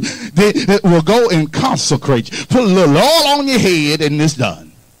you that will go and consecrate you. Put a little oil on your head and it's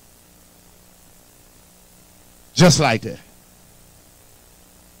done. Just like that.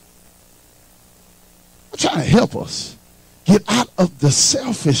 I'm trying to help us get out of the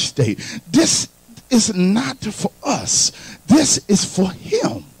selfish state. This is not for us. This is for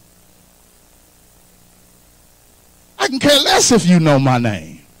him. I can care less if you know my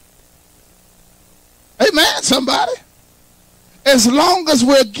name. Amen, somebody. As long as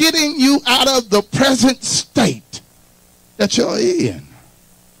we're getting you out of the present state that you're in.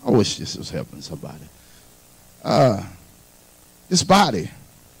 I wish this was helping somebody. This body,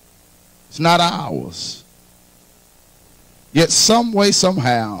 it's not ours. Yet some way,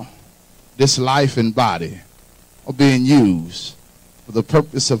 somehow, this life and body are being used for the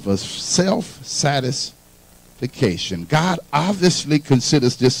purpose of a self-satisfaction. God obviously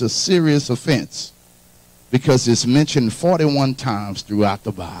considers this a serious offense because it's mentioned 41 times throughout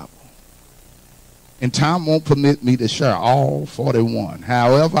the Bible. And time won't permit me to share all 41.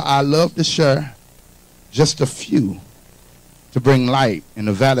 However, I love to share just a few to bring light and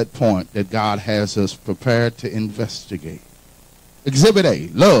a valid point that God has us prepared to investigate. Exhibit A,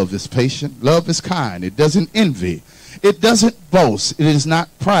 love is patient, love is kind, it doesn't envy, it doesn't boast, it is not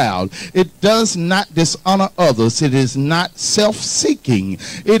proud, it does not dishonor others, it is not self-seeking,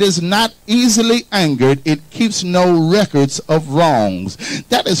 it is not easily angered, it keeps no records of wrongs.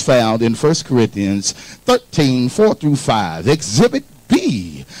 That is found in 1 Corinthians 13, 4 through 5. Exhibit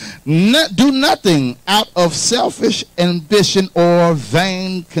B, do nothing out of selfish ambition or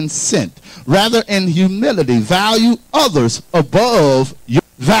vain conceit. Rather, in humility, value others above you.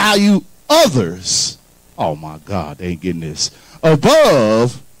 Value others. Oh my God, they ain't getting this.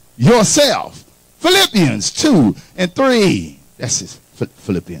 Above yourself. Philippians 2 and 3. That's it.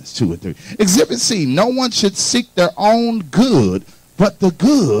 Philippians 2 and 3. Exhibit C, no one should seek their own good, but the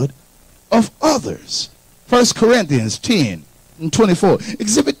good of others. 1 Corinthians 10 and 24.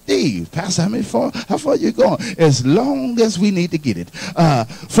 Exhibit D, Pastor, how far you going? As long as we need to get it.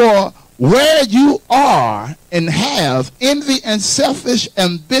 For where you are and have envy and selfish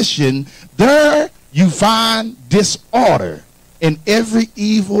ambition, there you find disorder in every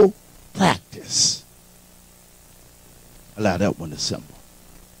evil practice. Allow that one to simple.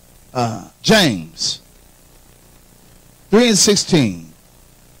 James 3 and 16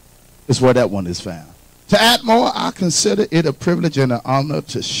 is where that one is found. To add more, I consider it a privilege and an honor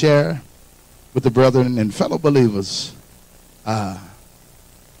to share with the brethren and fellow believers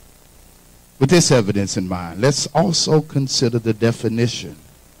with this evidence in mind. Let's also consider the definition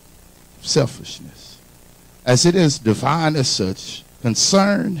of selfishness, as it is defined as such: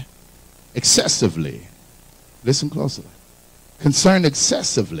 concern excessively, listen closely, concern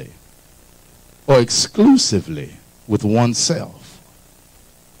excessively or exclusively with oneself,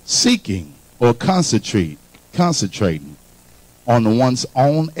 seeking or concentrating on one's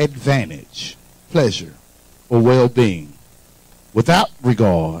own advantage, pleasure, or well-being without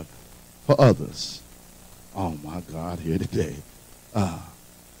regard for others. Oh my God, here today.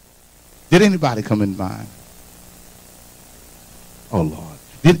 Did anybody come in mind? Oh Lord.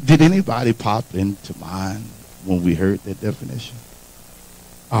 Did anybody pop into mind when we heard that definition?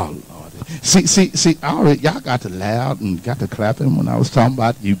 Oh Lord. See, y'all got to laugh and got to clapping when I was talking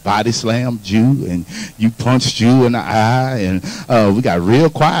about you body slammed you and you punched you in the eye, and we got real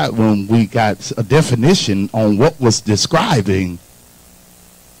quiet when we got a definition on what was describing.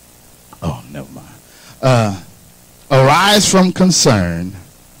 Oh, never mind. Arise from concern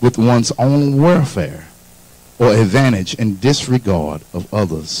with one's own welfare or advantage in disregard of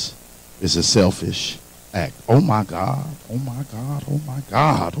others is a selfish act. Oh my God, oh my God, oh my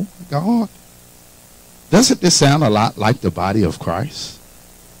God, oh my God. Doesn't this sound a lot like the body of Christ?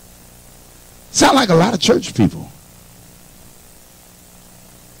 Sound like a lot of church people.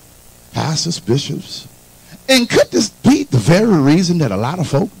 Pastors, bishops. And could this be the very reason that a lot of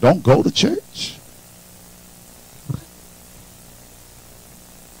folk don't go to church?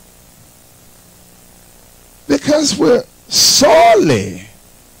 Because we're sorely,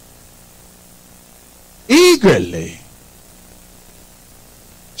 eagerly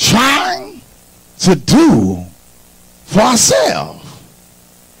trying to do for ourselves,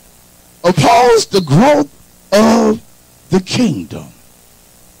 opposed the growth of the kingdom.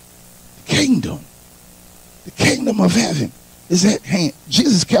 The kingdom of heaven is at hand.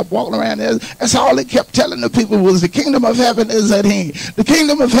 Jesus kept walking around there. That's all he kept telling the people was the kingdom of heaven is at hand. The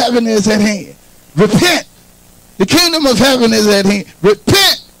kingdom of heaven is at hand. Repent. The kingdom of heaven is at hand.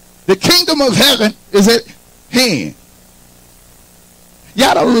 Repent. The kingdom of heaven is at hand.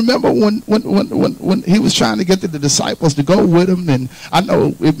 Y'all don't remember when he was trying to get the disciples to go with him, and I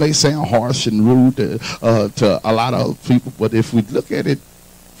know it may sound harsh and rude to a lot of people, but if we look at it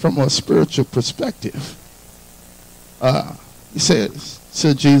from a spiritual perspective, he said,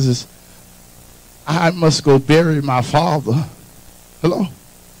 Jesus, I must go bury my father. Hello?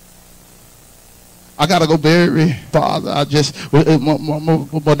 I got to go bury my father.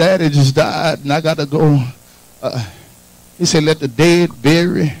 My daddy just died, and I got to go. He said, let the dead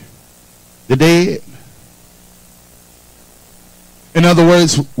bury the dead. In other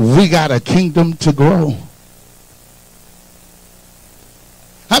words, we got a kingdom to grow.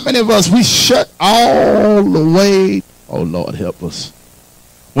 How many of us, we shut all the way, oh Lord help us,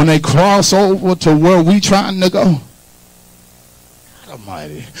 when they cross over to where we trying to go? God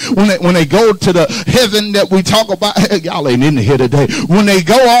Almighty. When they go to the heaven that we talk about, y'all ain't in here today. When they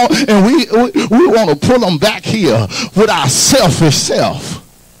go on and we want to pull them back here with our selfish self.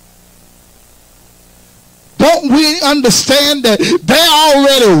 Don't we understand that they're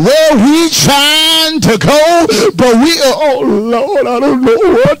already where we trying to go, but we are, oh Lord, I don't know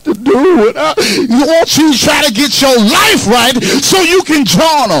what to do. You want you to try to get your life right so you can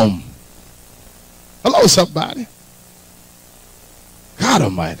join them. Hello, somebody. God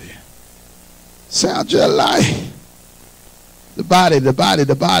Almighty. Sound just like the body.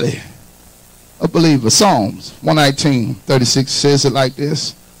 A believer. Psalms 119:36 says it like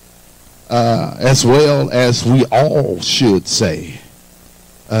this. As well as we all should say,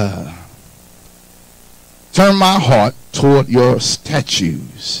 turn my heart toward your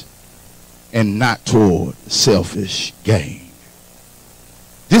statutes and not toward selfish gain.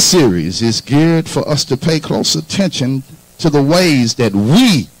 This series is geared for us to pay close attention to the ways that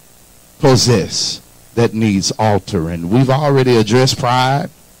we possess that needs altering. We've already addressed pride.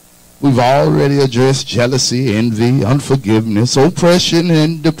 We've already addressed jealousy, envy, unforgiveness, oppression,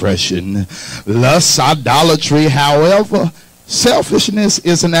 and depression, lust, idolatry. However, selfishness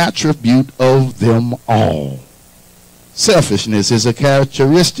is an attribute of them all. Selfishness is a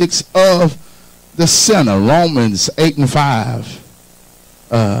characteristic of the sinner. Romans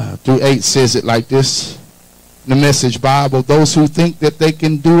 8:5-8 says it like this. The Message Bible, those who think that they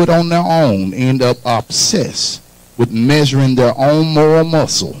can do it on their own end up obsessed with measuring their own moral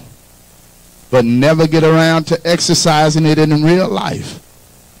muscle, but never get around to exercising it in real life.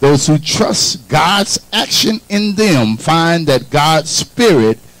 Those who trust God's action in them find that God's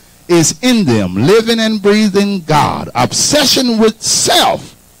Spirit is in them, living and breathing God. Obsession with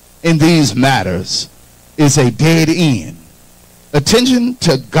self in these matters is a dead end. Attention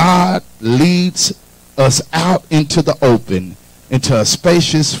to God leads us out into the open, into a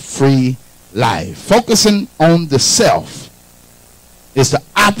spacious, free life. Focusing on the self is the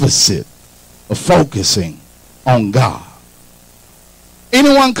opposite of focusing on God.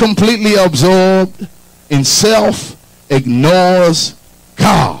 Anyone completely absorbed in self ignores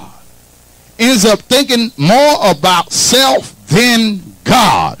God. Ends up thinking more about self than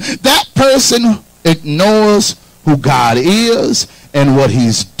God. That person ignores who God is and what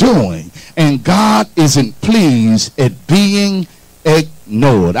he's doing. And God isn't pleased at being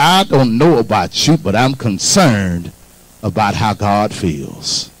ignored. I don't know about you, but I'm concerned about how God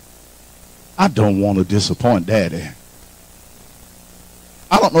feels. I don't want to disappoint Daddy.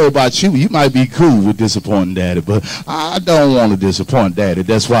 I don't know about you. You might be cool with disappointing daddy, but I don't want to disappoint daddy.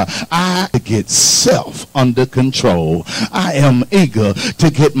 That's why I get self under control. I am eager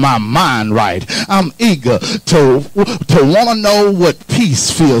to get my mind right. I'm eager to want to know what peace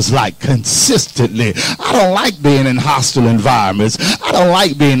feels like consistently. I don't like being in hostile environments. I don't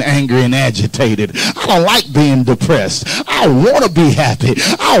like being angry and agitated. I don't like being depressed. I want to be happy.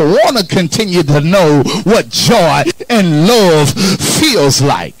 I want to continue to know what joy and love feels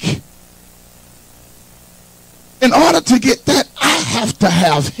like. In order to get that, I have to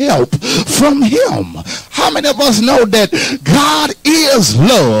have help from him. How many of us know that God is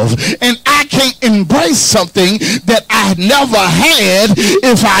love, and I can't embrace something that I never had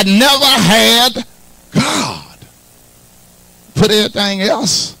if I never had God? Put everything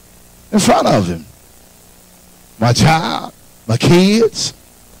else in front of him. My child, my kids,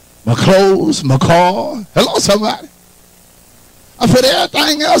 my clothes, my car. Hello, somebody. I put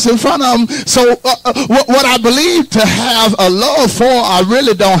everything else in front of them. So what I believe to have a love for, I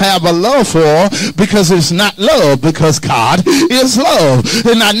really don't have a love for, because it's not love, because God is love.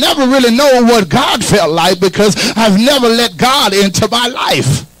 And I never really know what God felt like, because I've never let God into my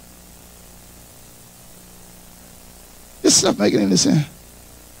life. This not making any sense.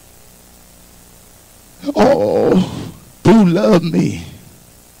 Oh, boo love me.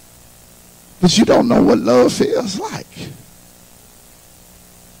 But you don't know what love feels like.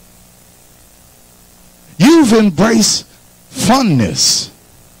 You've embraced funness,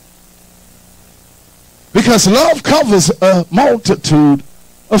 because love covers a multitude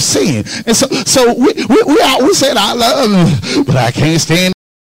of sin. And so we said, I love him, but I can't stand.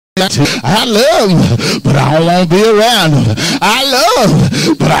 I love him, but I don't want to be around him. I love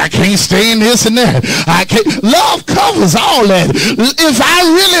him, but I can't stand this and that. I can't. Love covers all that. If I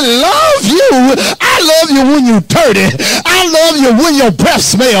really love you, I love you when you're dirty. I love you when your breath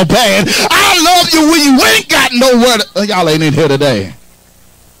smell bad. I love you when you ain't got nowhere to. Y'all ain't in here today.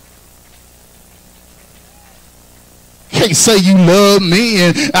 Can't say you love me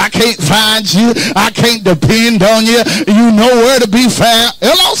and I can't find you. I can't depend on you. You know where to be found.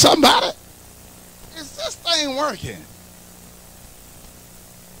 Hello, somebody. Is this thing working?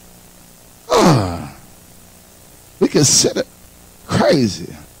 We consider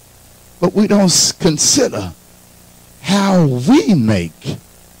crazy, but we don't consider how we make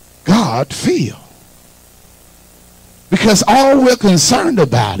God feel. Because all we're concerned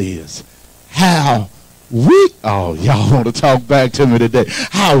about is how y'all want to talk back to me today.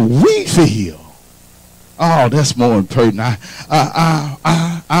 How we feel. Oh, that's more important.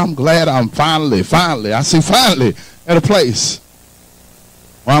 I'm glad I'm finally at a place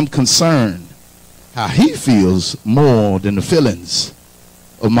where I'm concerned how he feels more than the feelings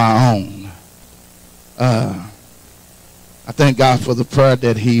of my own. I thank God for the prayer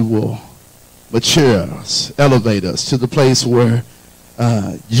that he will mature us, elevate us to the place where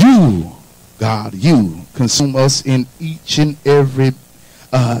you, God, you consume us in each and every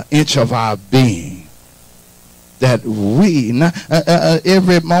inch of our being. That we,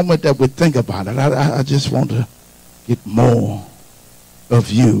 every moment that we think about it, I just want to get more of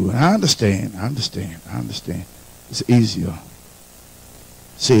you. And I understand. It's easier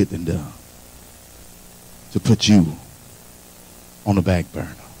said than done to put you on the back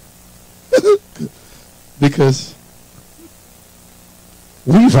burner. Because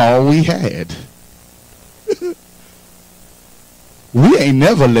we've all we had. We ain't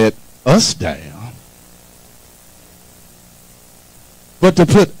never let us down. But to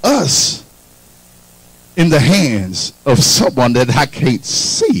put us in the hands of someone that I can't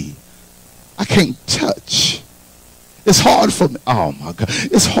see, I can't touch. It's hard for me. Oh my God.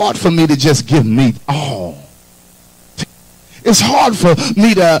 It's hard for me to just give me all. It's hard for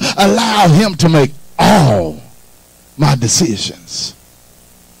me to allow him to make all my decisions.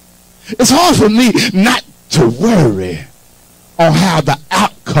 It's hard for me not to worry on how the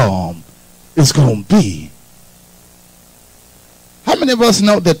outcome is going to be. How many of us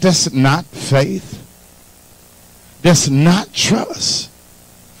know that that's not faith? That's not trust.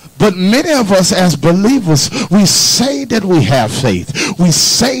 But many of us as believers, we say that we have faith. We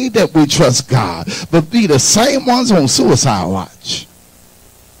say that we trust God, but be the same ones on suicide watch.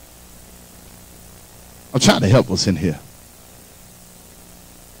 I'm trying to help us in here.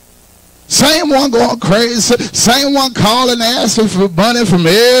 Same one going crazy. Same one calling, asking for money from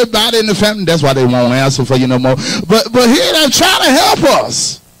everybody in the family. That's why they won't answer for you no more. But here they're trying to help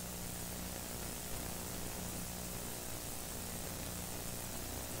us.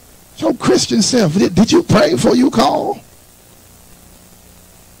 Your Christian self, did you pray before you call?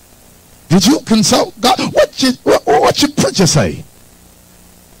 Did you consult God? What your preacher say?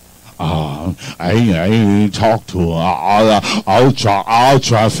 I ain't talk to her. I'll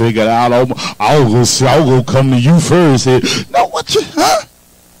try to figure it out. I'll go come to you first. No, what you, huh?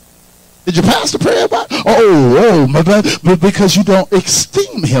 Did your pastor pray about it? Oh, my brother, because you don't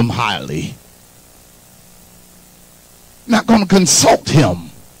esteem him highly. Not going to consult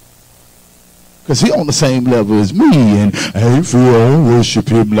him. Because he on the same level as me, and I ain't feel I don't worship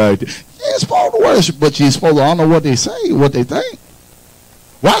him like that. You ain't supposed to worship, but you're supposed to honor what they say, what they think.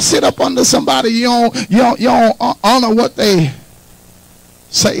 Why sit up under somebody you don't honor what they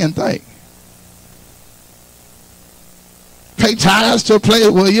say and think? Pay tithes to a place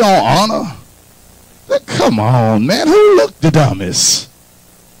where you don't honor? Come on, man. Who looked the dumbest?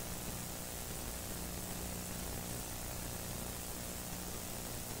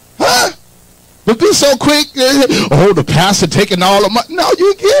 Huh? But be so quick. Oh, the pastor taking all of my. No,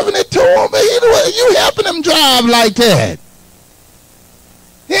 you giving it to him. You helping him drive like that.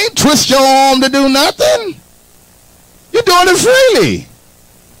 He ain't twist your arm to do nothing. You're doing it freely.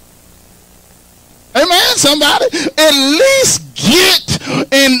 Amen, somebody. At least get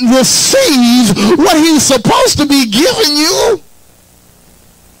and receive what he's supposed to be giving you.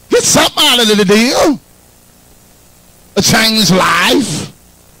 Get something out of the deal. A changed life.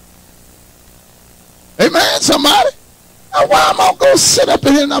 Amen, somebody. Now, why am I going to sit up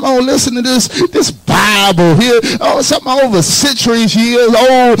in here and I'm going to listen to this Bible here? Oh, something over centuries, years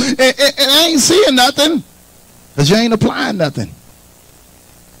old, and I ain't seeing nothing because you ain't applying nothing.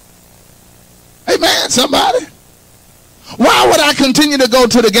 Amen, somebody. Why would I continue to go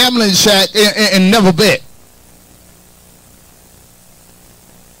to the gambling shack and never bet?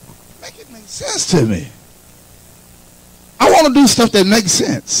 Make it make sense to me. I want to do stuff that makes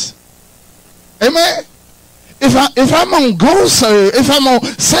sense. Amen. If I'm going to go serve, if I'm going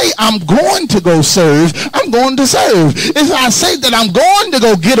to say I'm going to go serve, I'm going to serve. If I say that I'm going to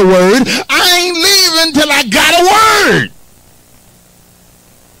go get a word, I ain't leaving till I got a word.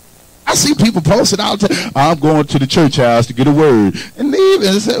 I see people posting all the time, I'm going to the church house to get a word. And leave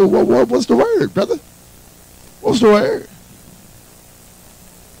and say, well, what's the word, brother? What's the word?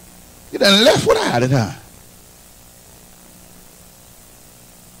 You done left without it, huh?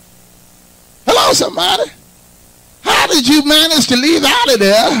 Hello, somebody. How did you manage to leave out of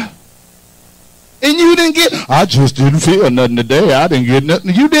there? And you didn't get, I just didn't feel nothing today. I didn't get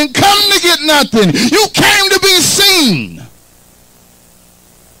nothing. You didn't come to get nothing. You came to be seen.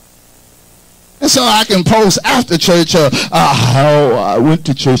 And so I can post after church, I went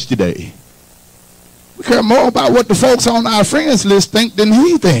to church today. We care more about what the folks on our friends list think than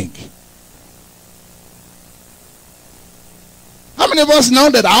he think. How many of us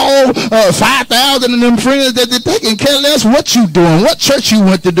know that all 5,000 of them friends that they can care less what you doing, what church you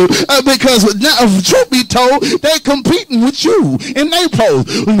went to do? Because now, truth be told, they competing with you in they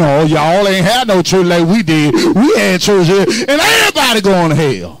post. No, y'all ain't had no church like we did. We had church here, and everybody going to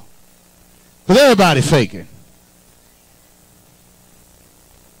hell. Because everybody faking.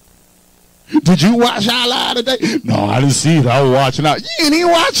 Did you watch our live today? No, I didn't see it. I was watching out. You didn't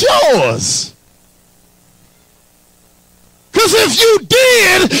even watch yours. Because if you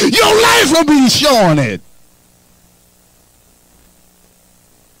did, your life will be showing it.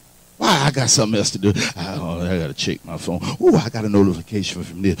 Why? I got something else to do. I got to check my phone. Oh, I got a notification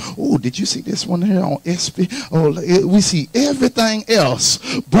from this. Oh, did you see this one here on SP? Oh, we see everything else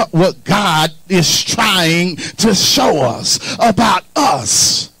but what God is trying to show us about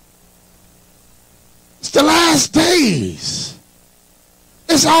us. It's the last days.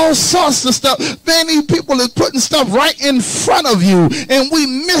 It's all sorts of stuff. Many people are putting stuff right in front of you, and we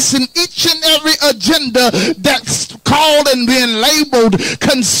missing each and every agenda that's called and being labeled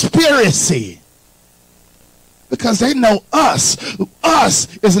conspiracy. Because they know us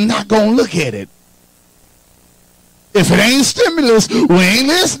is not going to look at it. If it ain't stimulus, we ain't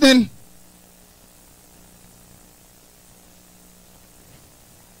listening.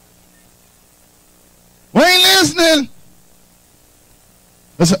 We ain't listening.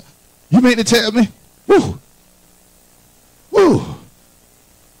 You mean to tell me? Woo. Woo.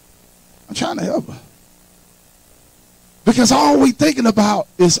 I'm trying to help her. Because all we thinking about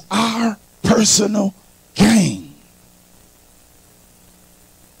is our personal gain.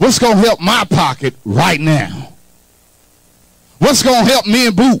 What's going to help my pocket right now? What's going to help me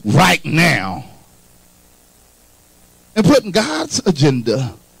and Boo right now? And putting God's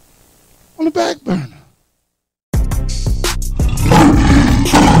agenda on the back burner.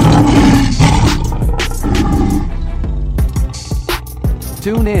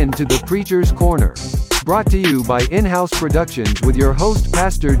 Tune in to The Preacher's Corner. Brought to you by In-House Productions with your host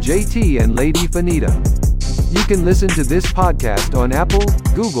Pastor JT and Lady Fanita. You can listen to this podcast on Apple,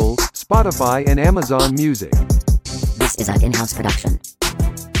 Google, Spotify, and Amazon Music. This is an in-house production.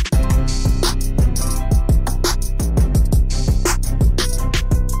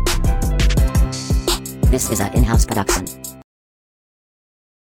 This is an in-house production.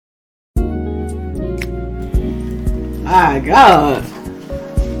 My God.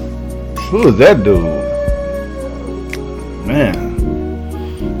 Who is that dude?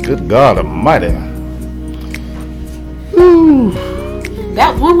 Man. Good God Almighty. Woo.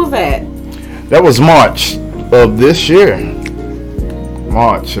 When was that? That was March of this year.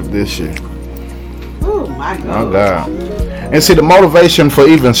 March of this year. Oh my God. My God. And see, the motivation for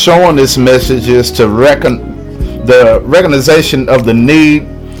even showing this message is to the recognition of the need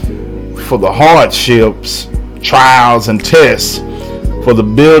for the hardships, trials, and tests for the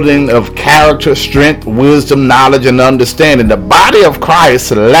building of character, strength, wisdom, knowledge, and understanding. The body of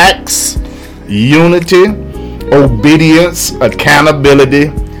Christ lacks unity, obedience,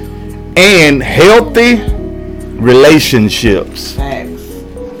 accountability, and healthy relationships. Facts.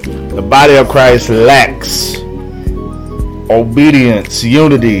 The body of Christ lacks obedience,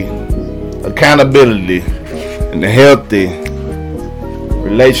 unity, accountability, and a healthy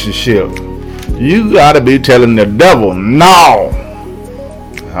relationship. You gotta be telling the devil, no,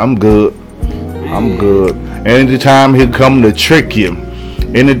 I'm good. I'm good. Anytime he come to trick you,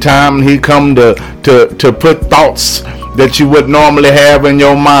 anytime he come to put thoughts that you would normally have in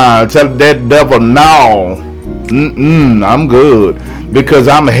your mind, tell that devil, no, I'm good. Because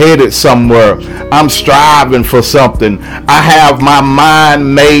I'm headed somewhere. I'm striving for something. I have my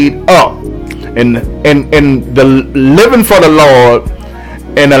mind made up. And the living for the Lord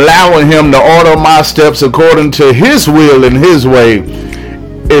and allowing him to order my steps according to his will and his way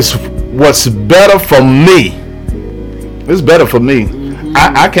is what's better for me. It's better for me.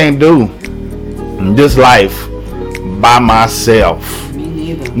 I can't do this life by myself. Me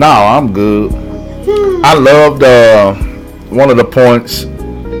neither. No, I'm good. I loved one of the points,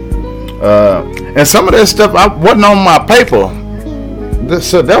 and some of that stuff I wasn't on my paper.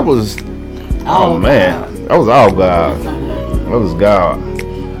 That was, oh man, God. that was all God. That was God.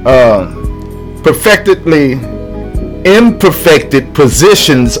 Perfectedly imperfected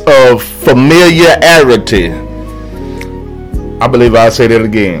positions of familiarity. I believe I'll say that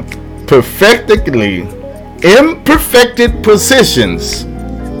again. Perfectly imperfected positions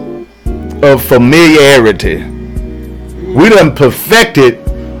of familiarity. We done perfected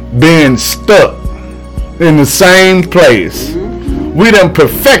being stuck in the same place. We done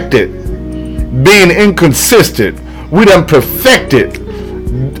perfected being inconsistent. We done perfected,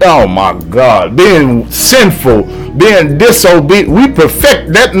 oh my God, being sinful, being disobedient. We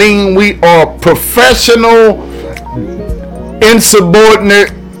perfect, that means we are professional,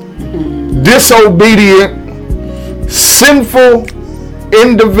 insubordinate, disobedient, sinful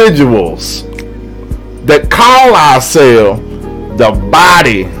individuals that call ourselves the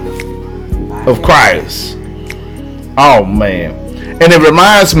body of Christ. Oh man. And it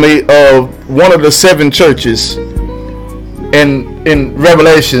reminds me of one of the 7 churches in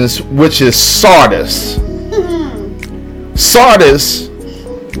Revelations, which is Sardis. Sardis,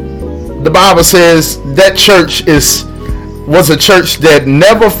 the Bible says that church was a church that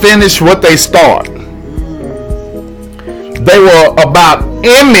never finished what they start. They were about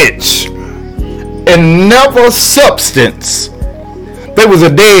image and never substance. They was a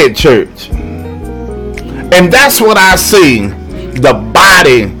dead church. And that's what I see the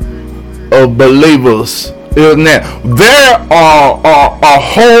body of believers is now. There are a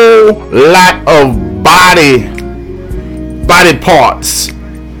whole lot of body parts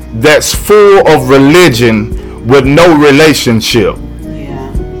that's full of religion with no relationship.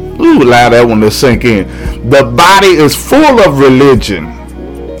 Yeah. Ooh, allow that one to sink in. The body is full of religion.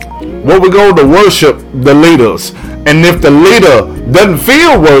 Where we go to worship the leaders, and if the leader doesn't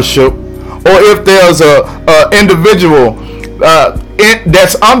feel worship, or if there's a individual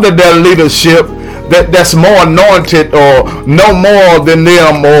that's under their leadership that's more anointed or no more than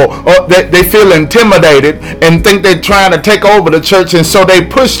them, or they feel intimidated and think they're trying to take over the church, and so they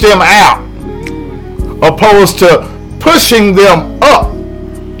push them out opposed to pushing them up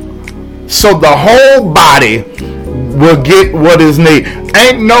so the whole body will get what is needed.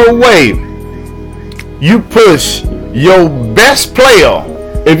 Ain't no way you push your best player,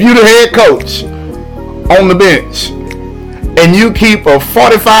 if you the head coach on the bench, and you keep a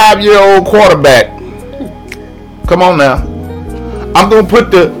 45-year-old quarterback. Come on now. I'm gonna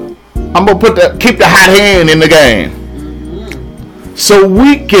keep the hot hand in the game, so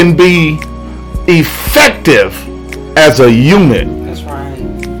we can be effective as a unit. That's right.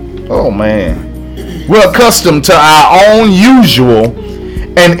 Oh man. We're accustomed to our own usual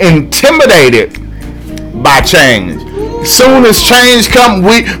and intimidated by change. Soon as change come,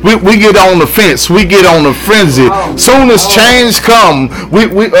 we get on the fence. We get on the frenzy. Soon as change come, we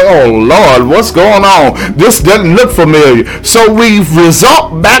oh Lord, what's going on? This doesn't look familiar. So we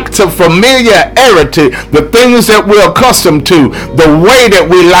resort back to familiarity, the things that we're accustomed to, the way that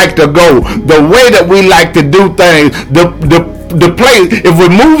we like to go, the way that we like to do things, the place. If we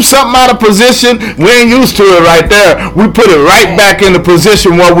move something out of position, we ain't used to it right there. We put it right back in the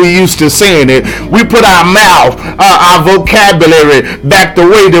position where we used to seeing it. We put our mouth, our vocabulary back the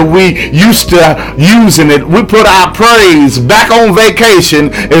way that we used to using it. We put our praise back on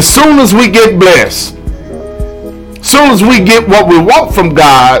vacation as soon as we get blessed. As soon as we get what we want from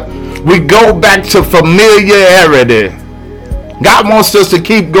God, we go back to familiarity. God wants us to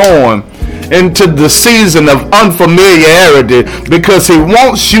keep going into the season of unfamiliarity because he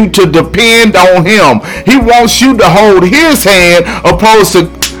wants you to depend on him. He wants you to hold his hand opposed to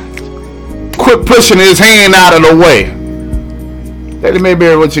quit pushing his hand out of the way. Lady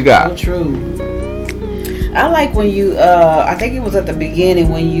Mayberry, what you got? So true. I like when you, I think it was at the beginning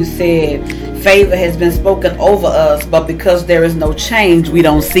when you said favor has been spoken over us, but because there is no change, we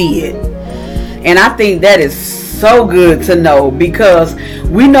don't see it. And I think that is so good to know, because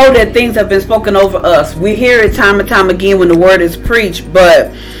we know that things have been spoken over us. We hear it time and time again when the word is preached,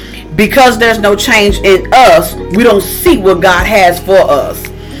 but because there's no change in us, we don't see what God has for us.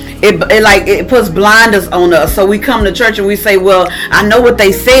 It puts blinders on us. So we come to church and we say, well, I know what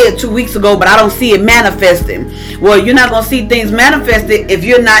they said 2 weeks ago, but I don't see it manifesting. Well, you're not going to see things manifested if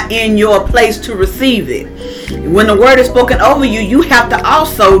you're not in your place to receive it. When the word is spoken over you, you have to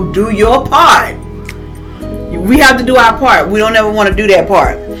also do your part. We have to do our part. We don't ever want to do that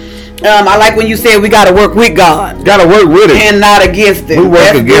part. I like when you said we got to work with God. Got to work with it. And not against it. We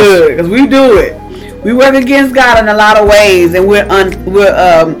work against it. Because we do it. We work against God in a lot of ways, and we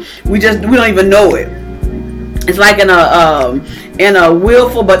don't even know it. It's like in a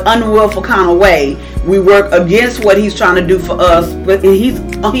willful but unwillful kind of way. We work against what he's trying to do for us, but he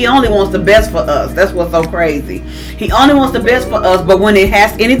only wants the best for us. That's what's so crazy. He only wants the best for us, but when it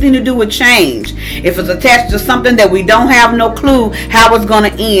has anything to do with change, if it's attached to something that we don't have no clue how it's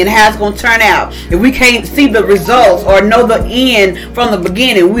going to end, how it's going to turn out, if we can't see the results or know the end from the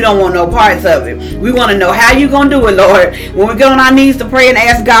beginning, we don't want no parts of it. We want to know how you going to do it, Lord. When we get on our knees to pray and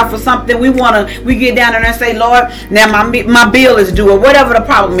ask God for something, we get down there and say, Lord, now my bill is due, or whatever the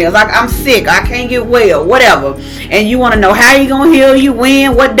problem is. Like, I'm sick, I can't get well, whatever. And you want to know how he going to heal you,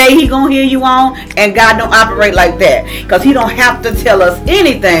 when, what day he going to heal you on. And God don't operate like that, because he don't have to tell us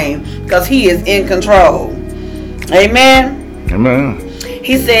anything, because he is in control. Amen. Amen.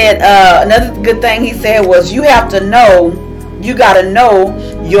 He said, another good thing he said was, you got to know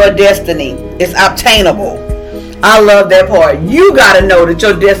your destiny is obtainable. I love that part. You got to know that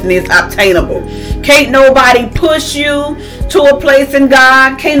your destiny is obtainable. Can't nobody push you to a place in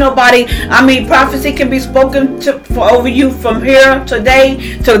God. Can't nobody, prophecy can be spoken over you from here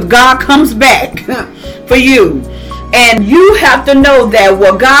today till God comes back for you. And you have to know that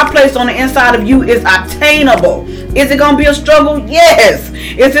what God placed on the inside of you is obtainable. Is it going to be a struggle? Yes.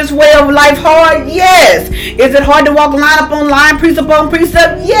 Is this way of life hard? Yes. Is it hard to walk line upon line, precept upon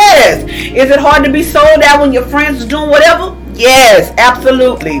precept? Yes. Is it hard to be sold out when your friends are doing whatever? Yes,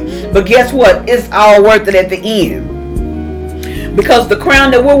 absolutely. But guess what? It's all worth it at the end. Because the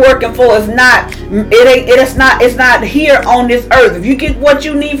crown that we're working for is not here on this earth. If you get what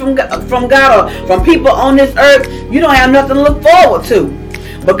you need from God or from people on this earth, you don't have nothing to look forward to.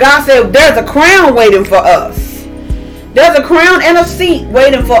 But God said there's a crown waiting for us. There's a crown and a seat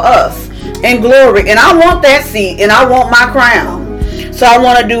waiting for us in glory. And I want that seat, and I want my crown. So I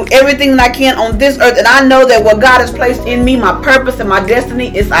want to do everything that I can on this earth. And I know that what God has placed in me, my purpose and my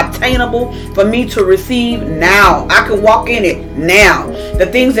destiny, is obtainable for me to receive now. I can walk in it now. The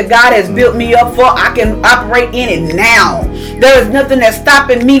things that God has built me up for, I can operate in it now. There is nothing that's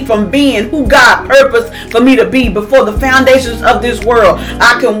stopping me from being who God purposed for me to be before the foundations of this world.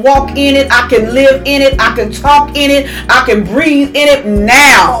 I can walk in it. I can live in it. I can talk in it. I can breathe in it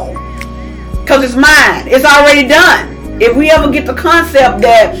now. Because it's mine. It's already done. If we ever get the concept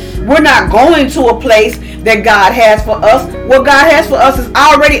that we're not going to a place that God has for us, what God has for us is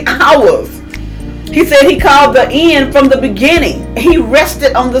already ours. He said he called the end from the beginning. He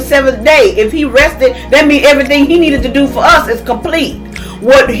rested on the seventh day. If he rested, that means everything he needed to do for us is complete.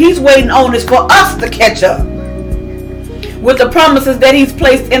 What he's waiting on is for us to catch up with the promises that he's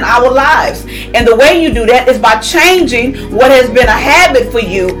placed in our lives. And the way you do that is by changing what has been a habit for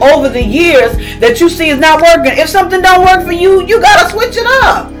you over the years that you see is not working. If something don't work for you, you got to switch it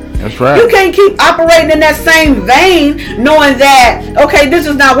up. That's right. You can't keep operating in that same vein, knowing that, okay, this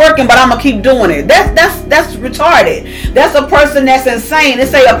is not working, but I'm gonna keep doing it. That's retarded. That's a person that's insane. They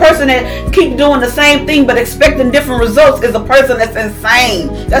say a person that keep doing the same thing but expecting different results is a person that's insane.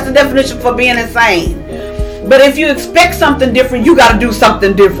 That's the definition for being insane. But if you expect something different, you got to do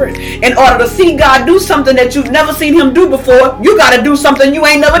something different. In order to see God do something that you've never seen him do before, you got to do something you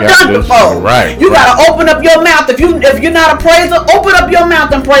ain't never done before. Right. You got to open up your mouth. If you're not a praiser, open up your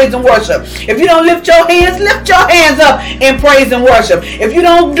mouth and praise and worship. If you don't lift your hands up in praise and worship. If you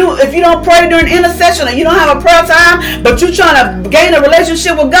don't pray during intercession and you don't have a prayer time, but you're trying to gain a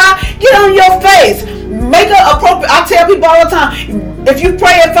relationship with God, get on your face. Make it appropriate. I tell people all the time, if you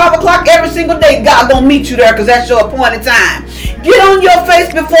pray at 5 o'clock every single day, God gonna meet you there because that's your appointed time. Get on your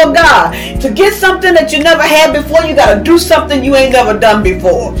face before God. To get something that you never had before, you gotta do something you ain't never done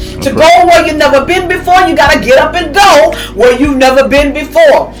before. To go where you never been before, you gotta get up and go where you've never been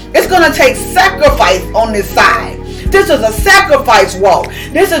before. It's gonna take sacrifice on this side. This is a sacrifice walk.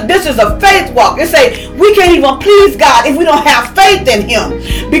 This is a faith walk. They say we can't even please God if we don't have faith in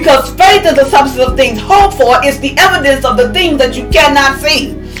him. Because faith is the substance of things hoped for. It's the evidence of the things that you cannot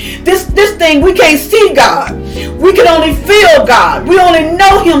see. This thing, we can't see God. We can only feel God. We only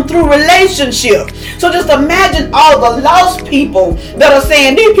know him through relationship. So just imagine all the lost people that are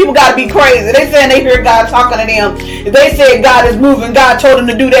saying, these people got to be crazy. They saying they hear God talking to them. They say God is moving. God told them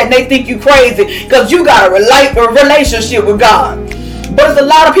to do that and they think you crazy because you got a relationship with God. But there's a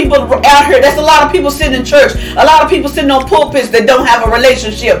lot of people out here. There's a lot of people sitting in church. A lot of people sitting on pulpits that don't have a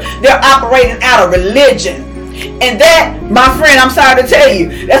relationship. They're operating out of religion. And that, my friend, I'm sorry to tell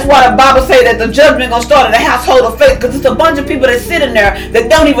you, that's why the Bible say that the judgment gonna start in the household of faith, because it's a bunch of people that sit in there that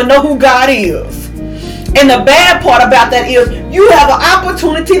don't even know who God is. And the bad part about that is you have an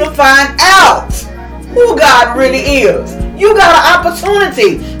opportunity to find out who God really is. You got an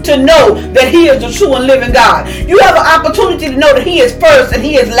opportunity to know that he is the true and living God. You have an opportunity to know that he is first and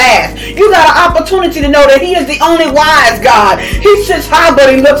he is last. You got an opportunity to know that he is the only wise God. He sits high but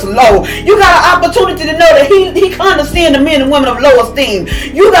he looks low. You got an opportunity to know that he condescends to men and women of low esteem.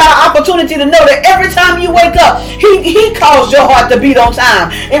 You got an opportunity to know that every time you wake up, he caused your heart to beat on time.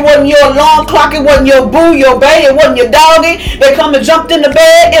 It wasn't your alarm clock, it wasn't your boo, your bae, it wasn't your doggy that come and jumped in the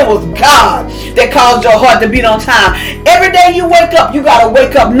bed. It was God that caused your heart to beat on time. Every day you wake up, you got to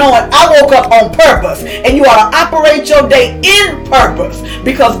wake up knowing I woke up on purpose, and you ought to operate your day in purpose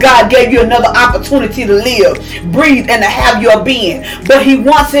because God gave you another opportunity to live, breathe, and to have your being. But he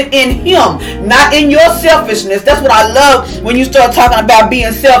wants it in him, not in your selfishness. That's what I love when you start talking about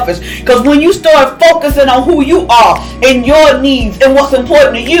being selfish, because when you start focusing on who you are and your needs and what's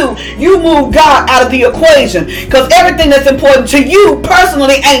important to you, you move God out of the equation, because everything that's important to you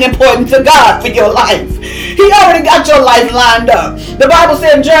personally ain't important to God for your life. He already got your life lined up. The Bible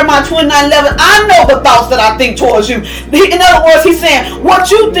said in Jeremiah 29:11, I know the thoughts that I think towards you. In other words, he's saying, what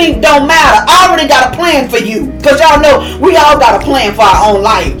you think don't matter. I already got a plan for you. Because y'all know, we all got a plan for our own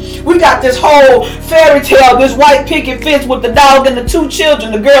life. We got this whole fairy tale, this white picket fence with the dog and the two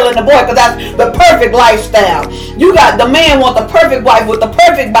children, the girl and the boy, because that's the perfect lifestyle. You got the man want the perfect wife with the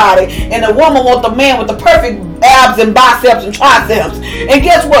perfect body, and the woman want the man with the perfect abs and biceps and triceps. And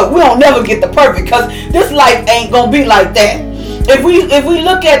guess what? We don't never get the perfect, because this life ain't gonna be like that. If we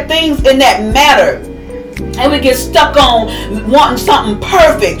look at things in that matter, and we get stuck on wanting something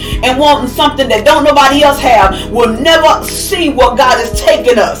perfect and wanting something that don't nobody else have, we'll never see what God is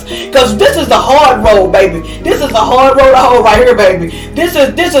taking us. Because this is the hard road, baby. This is the hard road to hold right here, baby. This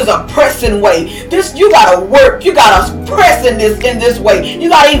is a pressing way. This, you gotta work. You gotta press in this way. You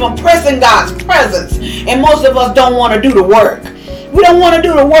gotta even press in God's presence. And most of us don't want to do the work. We don't want to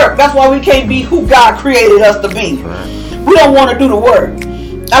do the work. That's why we can't be who God created us to be. We don't want to do the work.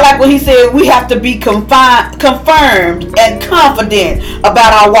 I like what he said, we have to be confirmed and confident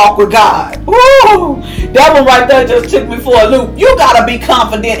about our walk with God. Woo! That one right there just took me for a loop. You got to be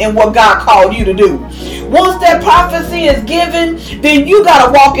confident in what God called you to do. Once that prophecy is given, then you got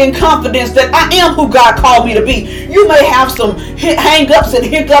to walk in confidence that I am who God called me to be. You may have some hang-ups and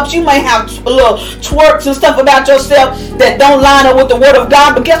hiccups. You may have little twerks and stuff about yourself that don't line up with the word of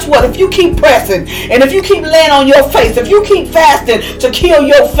God. But guess what? If you keep pressing and if you keep laying on your face, if you keep fasting to kill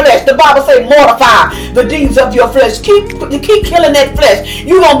your flesh, the Bible says mortify the deeds of your flesh. Keep killing that flesh.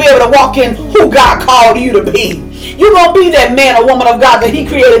 You're going to be able to walk in who God called you to be. You're going to be that man or woman of God that he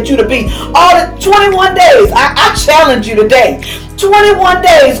created you to be. All the 21 days, I challenge you today. 21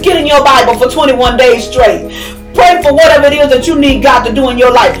 days, get in your Bible for 21 days straight. Pray for whatever it is that you need God to do in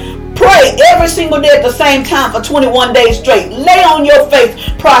your life. Pray every single day at the same time for 21 days straight. Lay on your face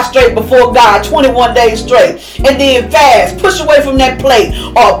prostrate before God 21 days straight. And then fast. Push away from that plate,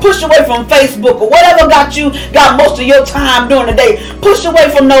 or push away from Facebook, or whatever got most of your time during the day. Push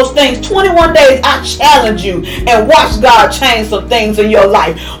away from those things. 21 days, I challenge you, and watch God change some things in your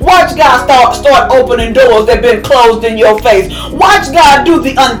life. Watch God start opening doors that have been closed in your face. Watch God do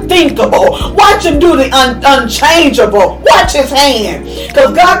the unthinkable. Watch him do the unchangeable. Watch his hand.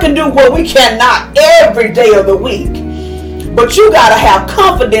 Because God can do what we cannot every day of the week. But you got to have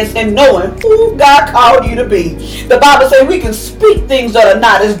confidence in knowing who God called you to be. The Bible says we can speak things that are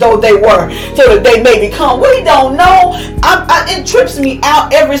not as though they were, so that they may become. We don't know. It trips me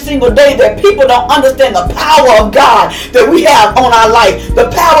out every single day that people don't understand the power of God that we have on our life. The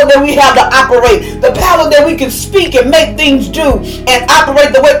power that we have to operate. The power that we can speak and make things do and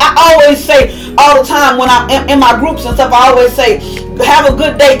operate the way. I always say all the time when I'm in my groups and stuff, I always say, have a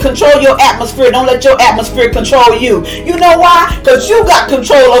good day. Control your atmosphere. Don't let your atmosphere control you. You know why? Because you got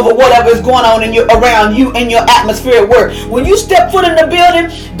control over whatever is going on around you in your atmosphere at work. When you step foot in the building,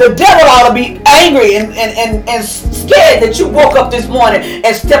 the devil ought to be angry and scared that you woke up this morning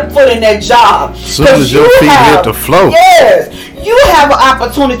and stepped foot in that job. As soon as your feet hit the floor. Yes. You have an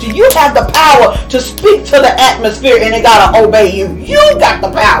opportunity. You have the power to speak to the atmosphere, and it got to obey you. You got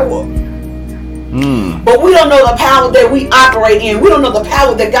the power. But we don't know the power that we operate in. We don't know the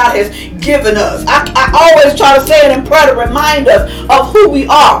power that God has given us. I always try to say it in prayer to remind us of who we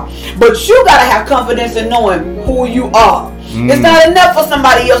are. But you got to have confidence in knowing who you are. It's not enough for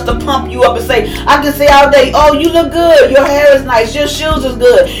somebody else to pump you up and say, I can say all day, oh, you look good, your hair is nice, your shoes is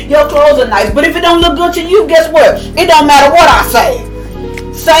good, your clothes are nice. But if it don't look good to you, guess what? It don't matter what I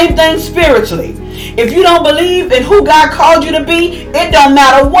say. Same thing spiritually. If you don't believe in who God called you to be, it don't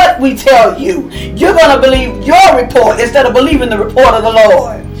matter what we tell you. You're going to believe your report instead of believing the report of the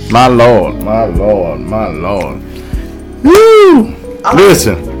Lord. My Lord, my Lord, my Lord. Woo!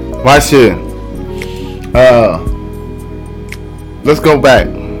 Listen, watch here. Let's go back.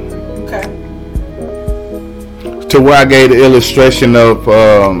 Okay. To where I gave the illustration of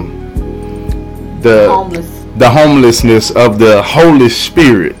the homelessness of the Holy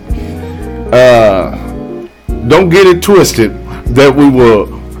Spirit. Don't get it twisted that we were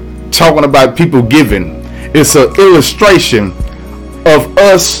talking about people giving. It's an illustration of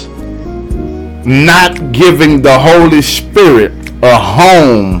us not giving the Holy Spirit a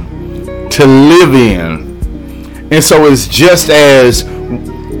home to live in. And so it's just as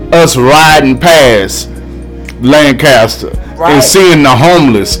us riding past Lancaster and seeing the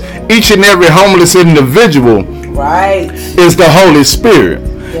homeless. Each and every homeless individual is the Holy Spirit.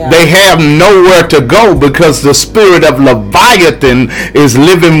 Yeah. They have nowhere to go because the spirit of Leviathan is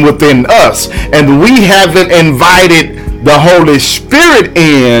living within us. And we haven't invited the Holy Spirit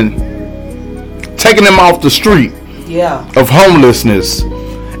in, taking him off the street of homelessness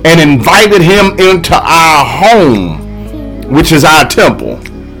and invited him into our home, which is our temple.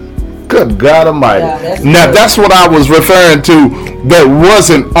 Good God Almighty. Yeah, that's what I was referring to that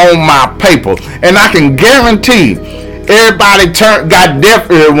wasn't on my paper. And I can guarantee everybody got deaf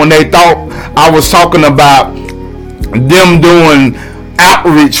ear when they thought I was talking about them doing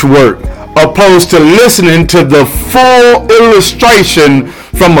outreach work, opposed to listening to the full illustration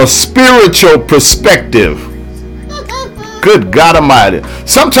from a spiritual perspective. Good God Almighty.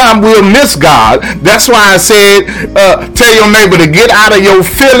 Sometimes we'll miss God. That's why I said, tell your neighbor to get out of your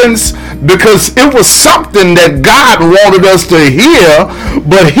feelings, because it was something that God wanted us to hear,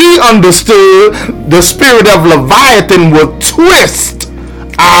 but he understood the spirit of Leviathan will twist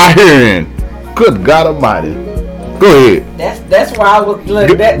our hearing. Good God Almighty. Go ahead. That's where I was. Go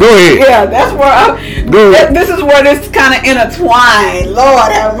ahead. Yeah, that's where this is where this kind of intertwined.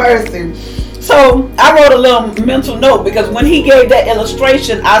 Lord have mercy. So I wrote a little mental note, because when he gave that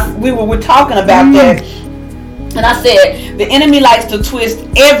illustration, we were talking about that. And I said, the enemy likes to twist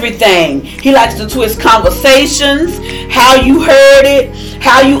everything. He likes to twist conversations, how you heard it,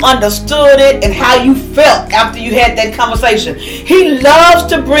 how you understood it, and how you felt after you had that conversation. He loves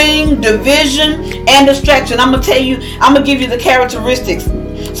to bring division and distraction. I'm going to give you the characteristics.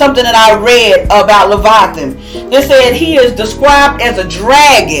 Something that I read about Leviathan. It said he is described as a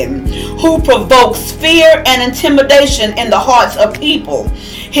dragon who provokes fear and intimidation in the hearts of people.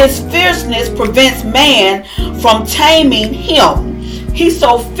 His fierceness prevents man from taming him. He's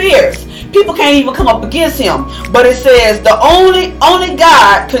so fierce, people can't even come up against him. But it says the only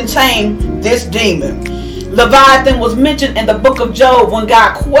God can tame this demon. Leviathan was mentioned in the book of Job when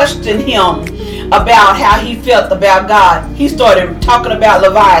God questioned him about how he felt about God, he started talking about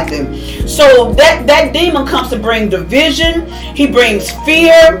Leviathan. So that demon comes to bring division. He brings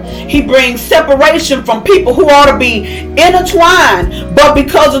fear. He brings separation from people who ought to be intertwined. But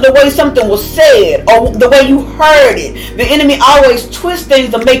because of the way something was said or the way you heard it, the enemy always twists things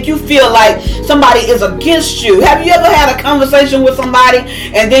to make you feel like somebody is against you. Have you ever had a conversation with somebody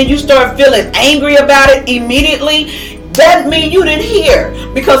and then you start feeling angry about it immediately? That means you didn't hear.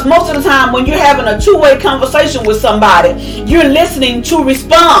 Because most of the time when you're having a two-way conversation with somebody, you're listening to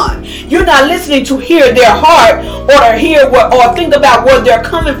respond. You're not listening to hear their heart or to hear or think about where they're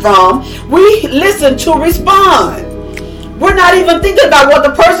coming from. We listen to respond. We're not even thinking about what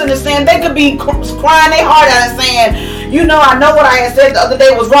the person is saying. They could be crying their heart out and saying, you know, I know what I had said the other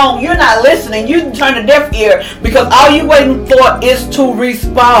day was wrong. You're not listening. You turn a deaf ear because all you're waiting for is to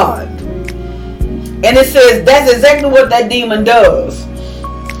respond. And it says that's exactly what that demon does.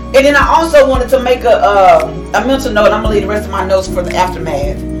 And then I also wanted to make a mental note. I'm going to leave the rest of my notes for the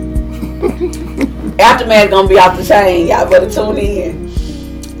aftermath. Aftermath going to be off the chain. Y'all better tune in.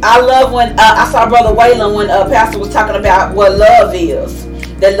 I love when I saw Brother Waylon when Pastor was talking about what love is.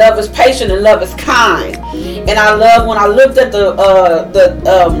 That love is patient and love is kind. And I love when I looked at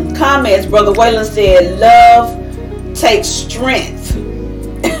the comments, Brother Waylon said, love takes strength.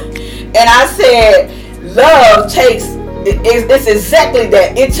 And I said, love takes, it's exactly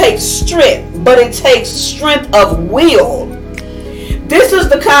that. It takes strength, but it takes strength of will. This is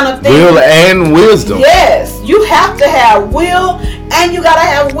the kind of thing. Will and wisdom. Yes. You have to have will and you got to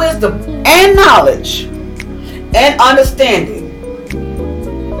have wisdom and knowledge and understanding.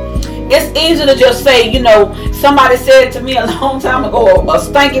 It's easy to just say, you know, somebody said to me a long time ago, a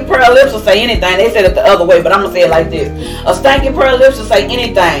stanky pair of lips will say anything. They said it the other way, but I'm going to say it like this. A stanky pair of lips will say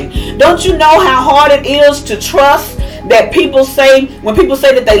anything. Don't you know how hard it is to trust that people say, when people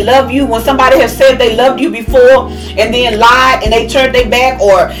say that they love you, when somebody has said they loved you before and then lied and they turned their back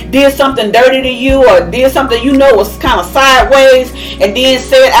or did something dirty to you or did something you know was kind of sideways and then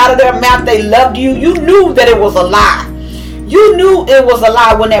said out of their mouth they loved you, you knew that it was a lie. You knew it was a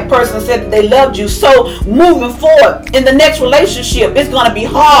lie when that person said that they loved you. So moving forward in the next relationship, it's going to be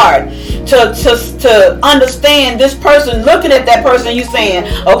hard to understand this person, looking at that person, you saying,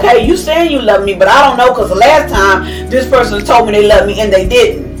 okay, you saying you love me, but I don't know because the last time this person told me they loved me and they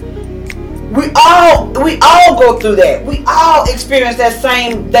didn't. We all go through that. We all experience that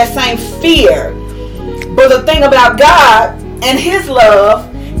same fear. But the thing about God and His love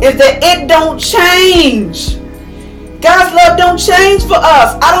is that it don't change. God's love don't change for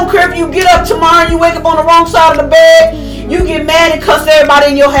us. I don't care if you get up tomorrow and you wake up on the wrong side of the bed. You get mad and cuss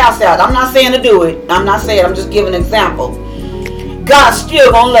everybody in your house out. I'm not saying to do it. I'm just giving an example. God's still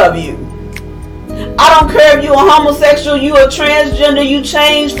gonna love you. I don't care if you're a homosexual, you a transgender, you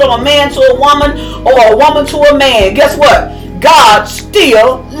change from a man to a woman or a woman to a man. Guess what? God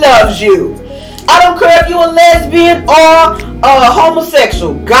still loves you. I don't care if you're a lesbian or a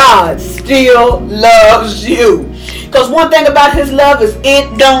homosexual. God still loves you. Because one thing about His love is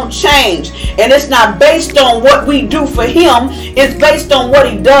it don't change. And it's not based on what we do for Him. It's based on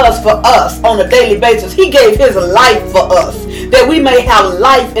what He does for us on a daily basis. He gave His life for us, that we may have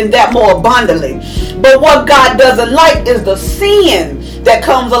life in that more abundantly. But what God doesn't like is the sin that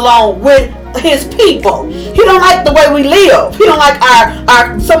comes along with His people. He don't like the way we live. He don't like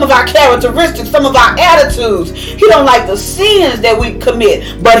our some of our characteristics, some of our attitudes. He don't like the sins that we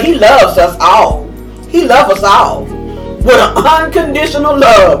commit. But He loves us all. He loves us all with an unconditional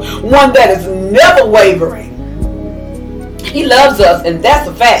love, one that is never wavering. He loves us, and that's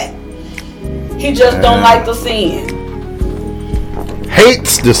a fact. He just don't like the sin.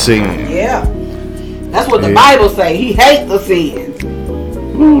 Hates the sin. Yeah, that's what the Bible say. He hates the sin.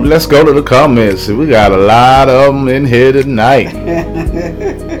 Ooh, let's go to the comments. We got a lot of them in here tonight.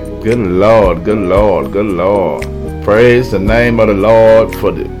 Good Lord, good Lord, good Lord. Praise the name of the Lord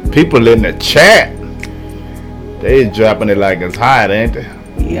for the people in the chat. They dropping it like it's hot, ain't they?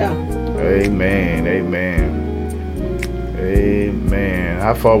 Yeah. Amen, amen, amen.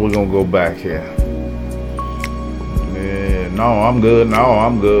 How far we gonna go back here? Yeah, no, I'm good. No,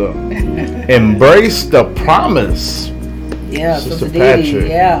 I'm good. Embrace the promise. Yeah, Sister Didi, Patrick.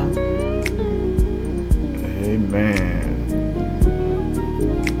 yeah. Amen.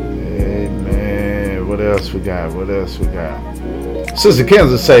 Amen. What else we got? What else we got? Sister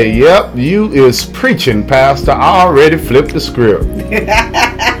Kansas say, yep, you is preaching, Pastor. I already flipped the script.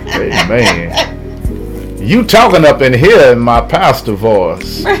 Amen. You talking up in here in my pastor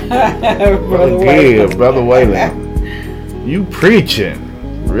voice. Brother Gibb, Brother Waylon. You preaching.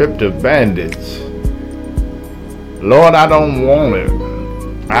 Rip the bandits. Lord, I don't want it.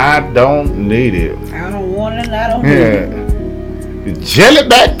 I don't need it. I don't want it. I don't need it. Yeah.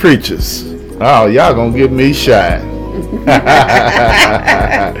 Jellyback preachers. Oh, y'all gonna get me shot.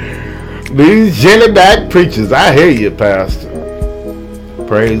 These jellyback preachers. I hear you, Pastor.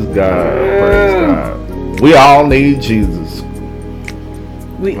 Praise God. Praise God. We all need Jesus.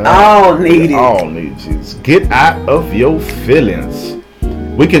 We all need We it. all need Jesus. Get out of your feelings.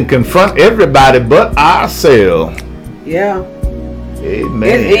 We can confront everybody but ourselves. Yeah. Amen.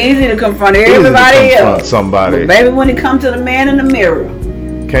 It's easy to confront Easy to everybody confront else. somebody. But baby, when it comes to the man in the mirror.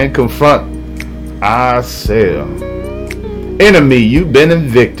 Can't confront ourselves. Enemy, you've been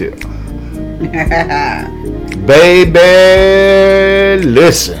evicted. Baby,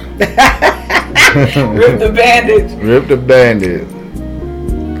 listen. Rip the bandage. Rip the bandit.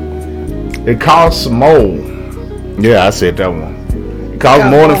 It costs more. Yeah, I said that one. It costs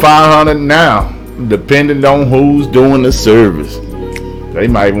more than $500 now, depending on who's doing the service. They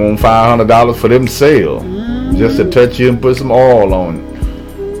might want $500 for themselves, just to touch you and put some oil on it.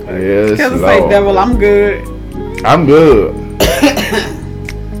 Yes, Because it's like, Lord. devil, I'm good. I'm good.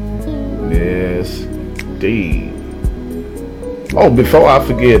 Yes, indeed. Oh, before I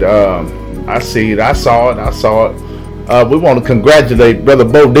forget, I saw it. We want to congratulate Brother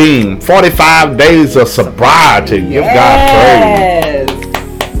Bodine. 45 days of sobriety. Give God Yes. praise.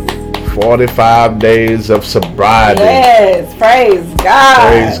 45 days of sobriety. Yes. Praise God.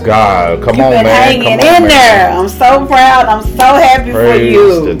 Praise God. Come You've on, been man. hanging Come on, in man. there. I'm so proud. I'm so happy for Praise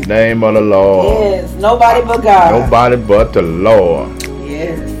you. the name of the Lord. Yes. Nobody but God. Nobody but the Lord.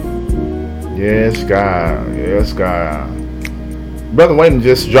 Yes. Yes, God. Yes, God. Brother Wayne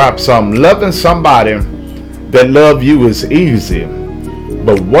just dropped something. Loving somebody that love you is easy.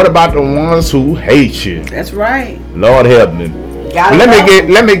 But what about the ones who hate you? That's right. Lord help me. Gotta Let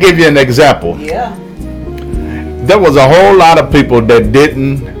know. me give you an example. Yeah. There was a whole lot of people that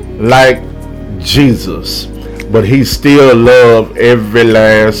didn't like Jesus, but he still loved every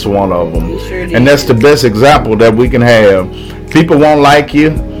last one of them. He sure did. And that's the best example that we can have. People won't like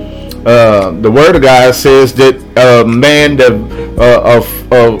you. The word of God says that a man that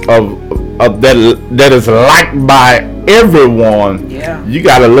that is liked by everyone, Yeah. you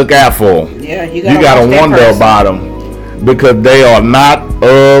got to look out for. Yeah. You got to watch that wonder person. about them because they are not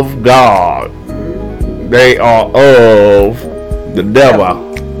of God. They are of the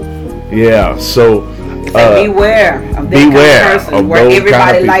devil. Yeah. So Say beware of that beware kind of person of where those everybody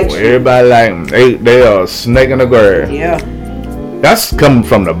kind of likes people. you. Everybody like them. They are a snake in the grass. Yeah. That's coming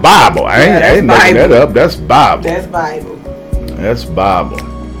from the Bible. I ain't that's making that Bible. up. That's Bible. That's Bible. That's Bible.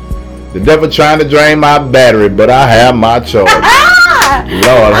 The devil trying to drain my battery, but I have my choice. Lord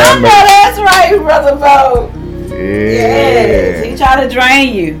I have know mercy. that's right, Brother Bo. Yes. Yeah. He tried to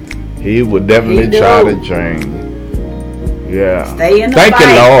drain you. He would definitely He try do. to drain. Yeah. Stay in the Thank fight.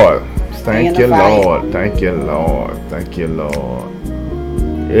 you, Lord. in Thank the you, fight. Lord. Thank you, Lord. Thank you, Lord.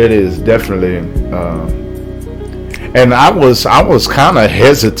 It is definitely. And I was kind of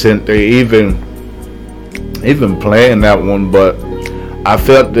hesitant to even playing that one, but I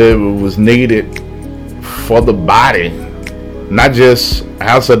felt that it was needed for the body, not just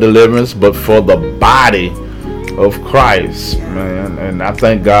House of Deliverance, but for the body of Christ, man. And I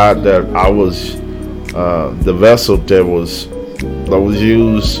thank God that I was the vessel that was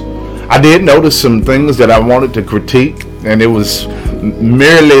used. I did notice some things that I wanted to critique, and it was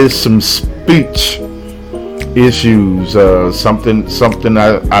merely some speech issues, something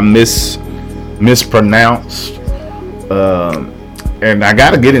I mispronounced, and I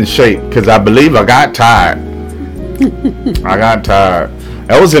got to get in shape because I believe I got tired.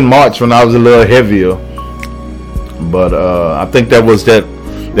 That was in March when I was a little heavier, but I think that was that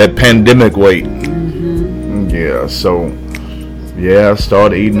pandemic weight. Yeah, so I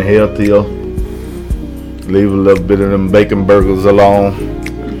started eating healthier, leave a little bit of them bacon burgers alone.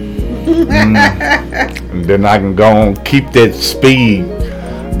 And then I can go and keep that speed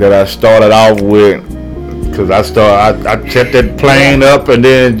that I started off with, because I set that plane up and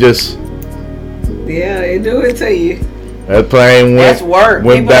then just Yeah, they do it to you. that plane That's work.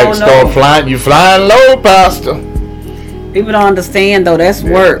 went People back, don't started know. flying. You flying low, Pastor? People don't understand though. That's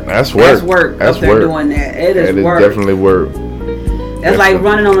work. That's work. That's work. That's Up there work. doing that. It is That is work. definitely work. That's like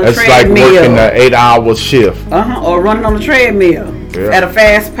running on a That's like treadmill. working an 8-hour shift. Or running on a treadmill Yeah. at a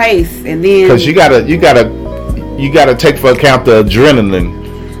fast pace, and then Because you gotta take for account the adrenaline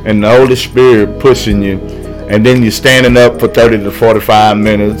and the Holy Spirit pushing you, and then you're standing up for 30 to 45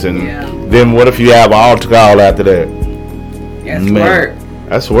 minutes, and Yeah. then what if you have an altar call after that? that's Man, work.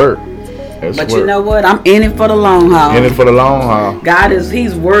 That's work. That's But work. you know what? I'm in it for the long haul. In it for the long haul. God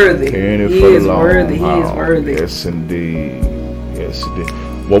he's worthy. In it He for is the long worthy. haul. He is worthy. Yes, indeed. Yes, indeed.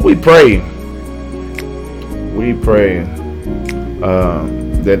 Well, we pray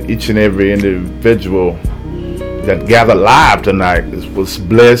that each and every individual that gathered live tonight was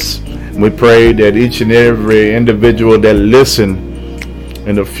blessed. We pray that each and every individual that listen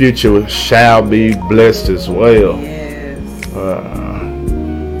in the future shall be blessed as well. Yes.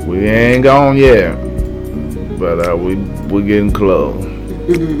 We ain't gone yet, but we're getting close.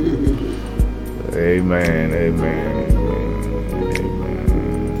 Amen, amen, amen,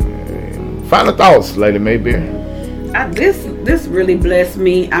 amen. Final thoughts, Lady Mayberry. This really blessed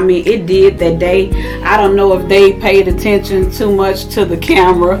me. I mean, it did that day. I don't know if they paid attention too much to the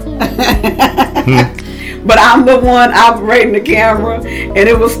camera. But I'm the one operating the camera, and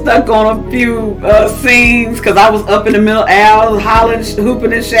it was stuck on a few scenes because I was up in the middle aisle hollering,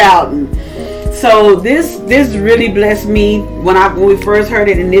 hooping and shouting. So this really blessed me when we first heard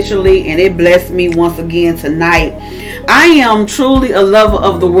it initially, and it blessed me once again tonight. I am truly a lover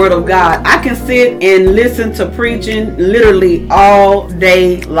of the Word of God. I can sit and listen to preaching literally all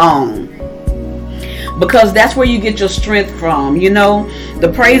day long, because that's where you get your strength from. You know, the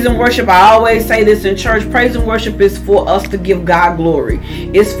praise and worship, I always say this in church, praise and worship is for us to give God glory.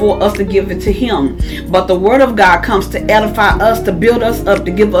 It's for us to give it to Him. But the Word of God comes to edify us, to build us up,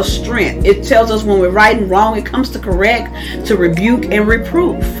 to give us strength. It tells us when we're right and wrong. It comes to correct, to rebuke and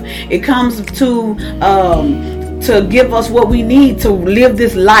reproof. It comes to give us what we need to live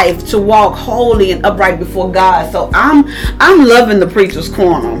this life, to walk holy and upright before God. So I'm loving the Preacher's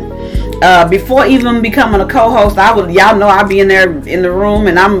Corner. Before even becoming a co-host, y'all know I'll be in there in the room,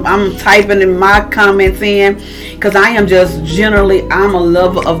 and I'm typing in my comments in, because I am just I'm a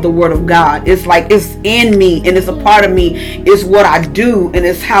lover of the Word of God. It's like it's in me, and it's a part of me. It's what I do, and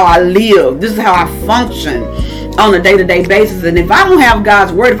it's how I live. This is how I function on a day-to-day basis. And if I don't have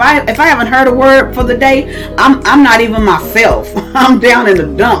God's Word, if I haven't heard a word for the day, I'm not even myself. I'm down in the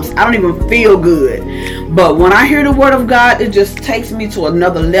dumps. I don't even feel good. But when I hear the Word of God, it just takes me to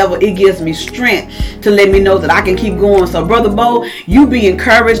another level. It gives me strength to let me know that I can keep going. So Brother Bo, you be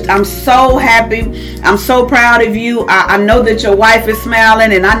encouraged. I'm so happy. I'm so proud of you. I know that your wife is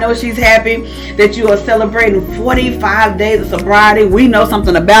smiling, and I know she's happy that you are celebrating 45 days of sobriety. We know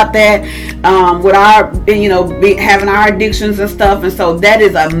something about that with our, having our addictions and stuff. And so that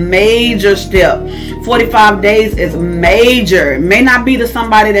is a major step. 45 days is major. It may not be to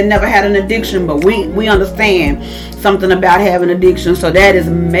somebody that never had an addiction, but we understand something about having addiction. So that is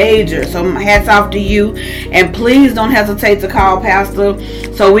major. So hats off to you. And please don't hesitate to call Pastor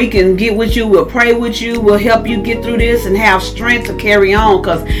so we can get with you. We'll pray with you. We'll help you get through this and have strength to carry on,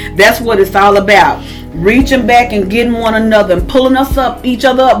 because that's what it's all about. Reaching back and getting one another and pulling each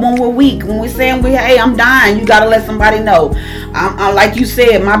other up when we're weak. When we're saying, hey, I'm dying, you got to let somebody know. I like you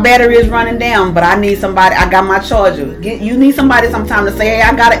said, my battery is running down, but I need somebody. I got my charger. You need somebody sometime to say, hey,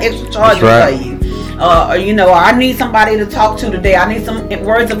 I got an extra charger for you. I need somebody to talk to today. I need some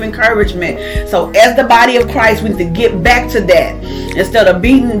words of encouragement. So as the body of Christ, we need to get back to that. Instead of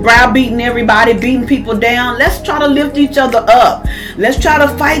browbeating everybody, beating people down, let's try to lift each other up. Let's try to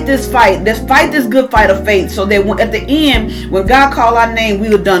fight this fight. Let's fight this good fight of faith, so that at the end, when God call our name, we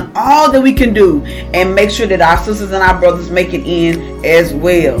have done all that we can do, and make sure that our sisters and our brothers make it in as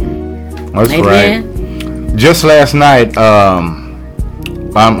well. That's Amen. Right. Just last night, I'm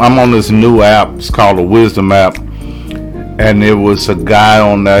on this new app. It's called the Wisdom app, and there was a guy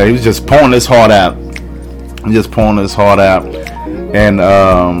on there. He was just pouring his heart out. And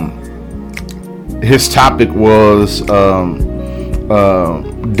his topic was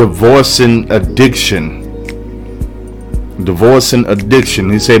divorcing addiction.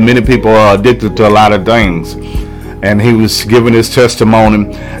 He said many people are addicted to a lot of things, and he was giving his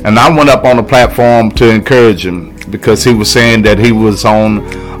testimony. And I went up on the platform to encourage him, because he was saying that he was on,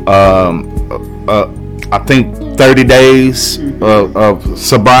 I think, 30 days of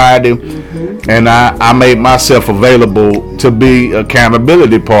sobriety. And I made myself available to be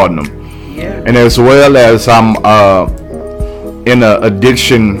accountability partner. Yeah. And as well as I'm in an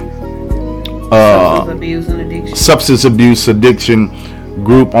addiction, substance abuse addiction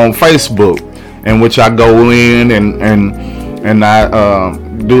group on Facebook, in which I go in and I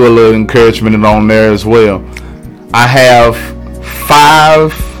do a little encouragement on there as well. I have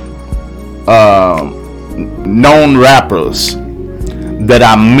 5 known rappers that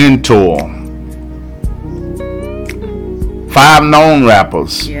I mentor. 5 known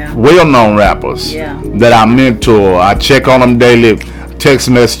rappers, well-known rappers that I mentor. I check on them daily, text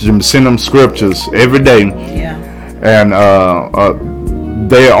message them, send them scriptures every day. And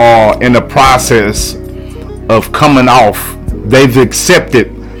they are in the process of coming off. They've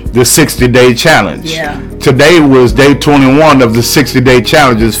accepted the 60-day challenge. Yeah. Today was day 21 of the 60-day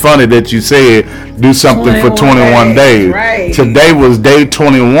challenge. It's funny that you said do something for 21 days. Right. Today was day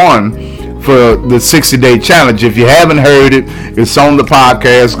 21 for the 60-day challenge. If you haven't heard it, it's on the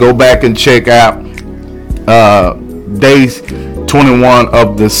podcast. Go back and check out day 21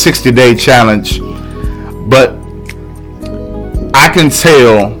 of the 60-day challenge. But I can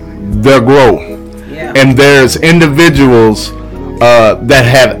tell their growth. Yeah. And there's individuals that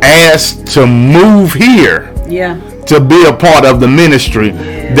have asked to move here Yeah. to be a part of the ministry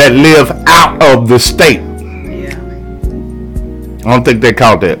that live out of the state. Yeah. I don't think they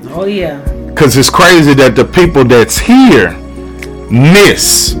caught that. Oh yeah. Because it's crazy that the people that's here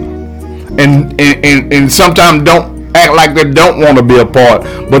miss and sometimes don't act like they don't want to be a part,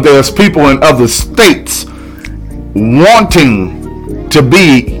 but there's people in other states wanting to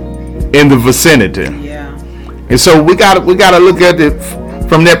be in the vicinity. Yeah. And so we gotta look at it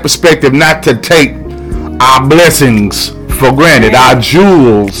from that perspective, not to take our blessings for granted, our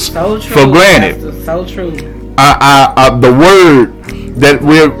jewels So true. for granted. Pastor, so true. The word that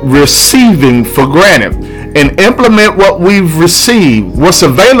we're receiving for granted, and implement what we've received, what's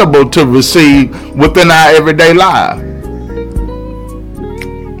available to receive within our everyday life.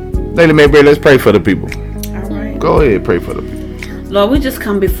 Lady Mayberry, let's pray for the people. All right. Go ahead, pray for the people. Lord, we just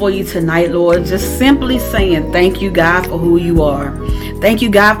come before you tonight, Lord, just simply saying thank you, God, for who you are. Thank you,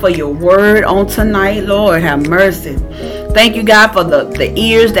 God, for your word on tonight, Lord. Have mercy. Thank you, God, for the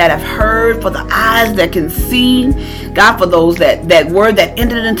ears that have heard, for the eyes that can see. God, for those that word that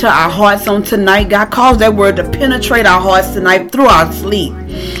entered into our hearts on tonight. God, cause that word to penetrate our hearts tonight through our sleep.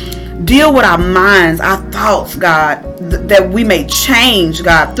 Deal with our minds, our thoughts, God, that we may change,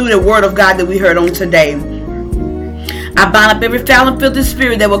 God, through the word of God that we heard on today. I bind up every foul and filthy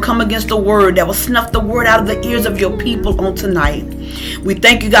spirit that will come against the word, that will snuff the word out of the ears of your people on tonight. We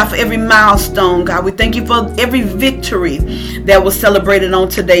thank you, God, for every milestone, God. We thank you for every victory that was celebrated on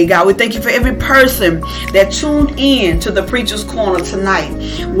today, God. We thank you for every person that tuned in to the Preacher's Corner tonight,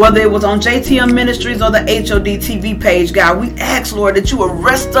 whether it was on JTM Ministries or the HOD TV page, God. We ask, Lord, that you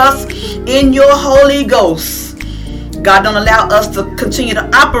arrest us in your Holy Ghost. God, don't allow us to continue to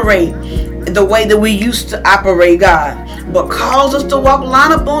operate the way that we used to operate, God, but cause us to walk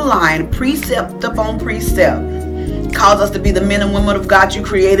line upon line, precept upon precept. Cause us to be the men and women of God you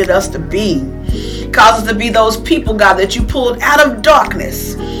created us to be. Cause us to be those people, God, that you pulled out of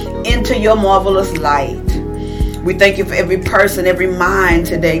darkness into your marvelous light. We thank you for every person, every mind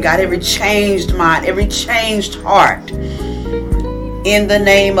today, God, every changed mind, every changed heart. In the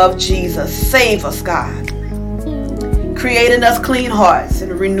name of Jesus, save us, God. Create in us clean hearts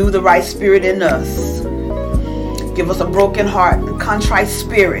and renew the right spirit in us. Give us a broken heart, a contrite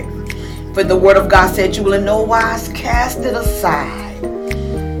spirit. For the word of God said you will in no wise cast it aside.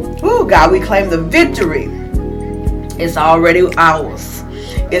 Oh, God, we claim the victory. It's already ours.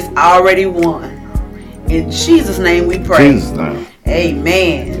 It's already won. In Jesus' name we pray. Jesus' name.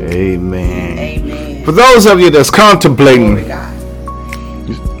 Amen. Amen. Amen. For those of you that's contemplating Glory God.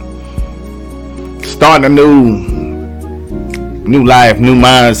 starting a new life, new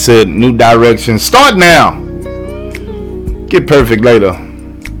mindset, new direction, start now. Get perfect later.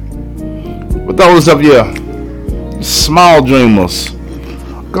 For those of you small dreamers,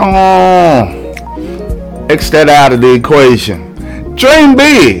 go on. X that out of the equation. Dream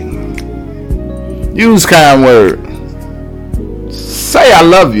big. Use kind word. Say I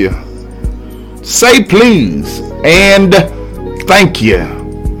love you. Say please and thank you.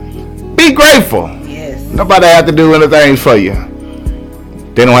 Be grateful. Yes. Nobody have to do anything for you.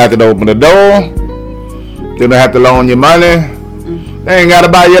 They don't have to open the door. They don't have to loan you money. They ain't got to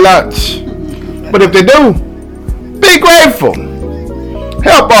buy you lunch. But if they do, be grateful.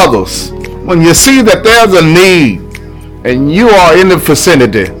 Help others. When you see that there's a need and you are in the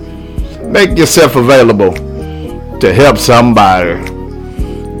vicinity, make yourself available to help somebody.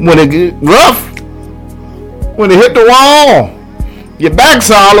 When it get rough, when it hit the wall, your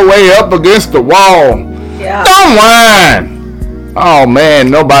back's all the way up against the wall. Yeah. Don't whine. Oh man,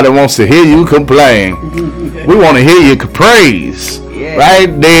 nobody wants to hear you complain. We want to hear you praise. Yeah. Right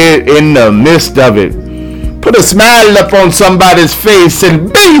there in the midst of it. Put a smile up on somebody's face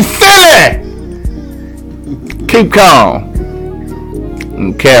and be silly. Keep calm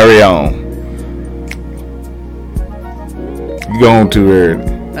and carry on. You're going too early.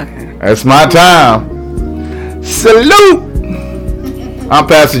 Okay. That's my time. Salute. I'm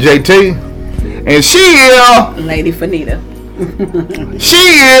Pastor JT, and she is Lady Fanita.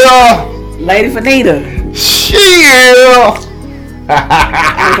 Lady Fanita. She is.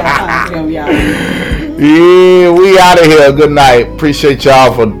 Yeah, we out of here. Good night. Appreciate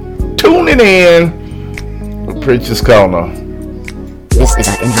y'all for tuning in to Preacher's Corner. This is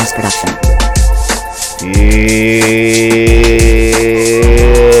an in-house production. Yeah,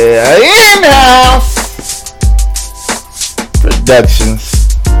 in-house productions.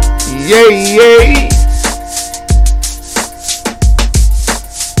 Yay, yay.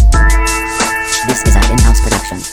 This is an in-house production.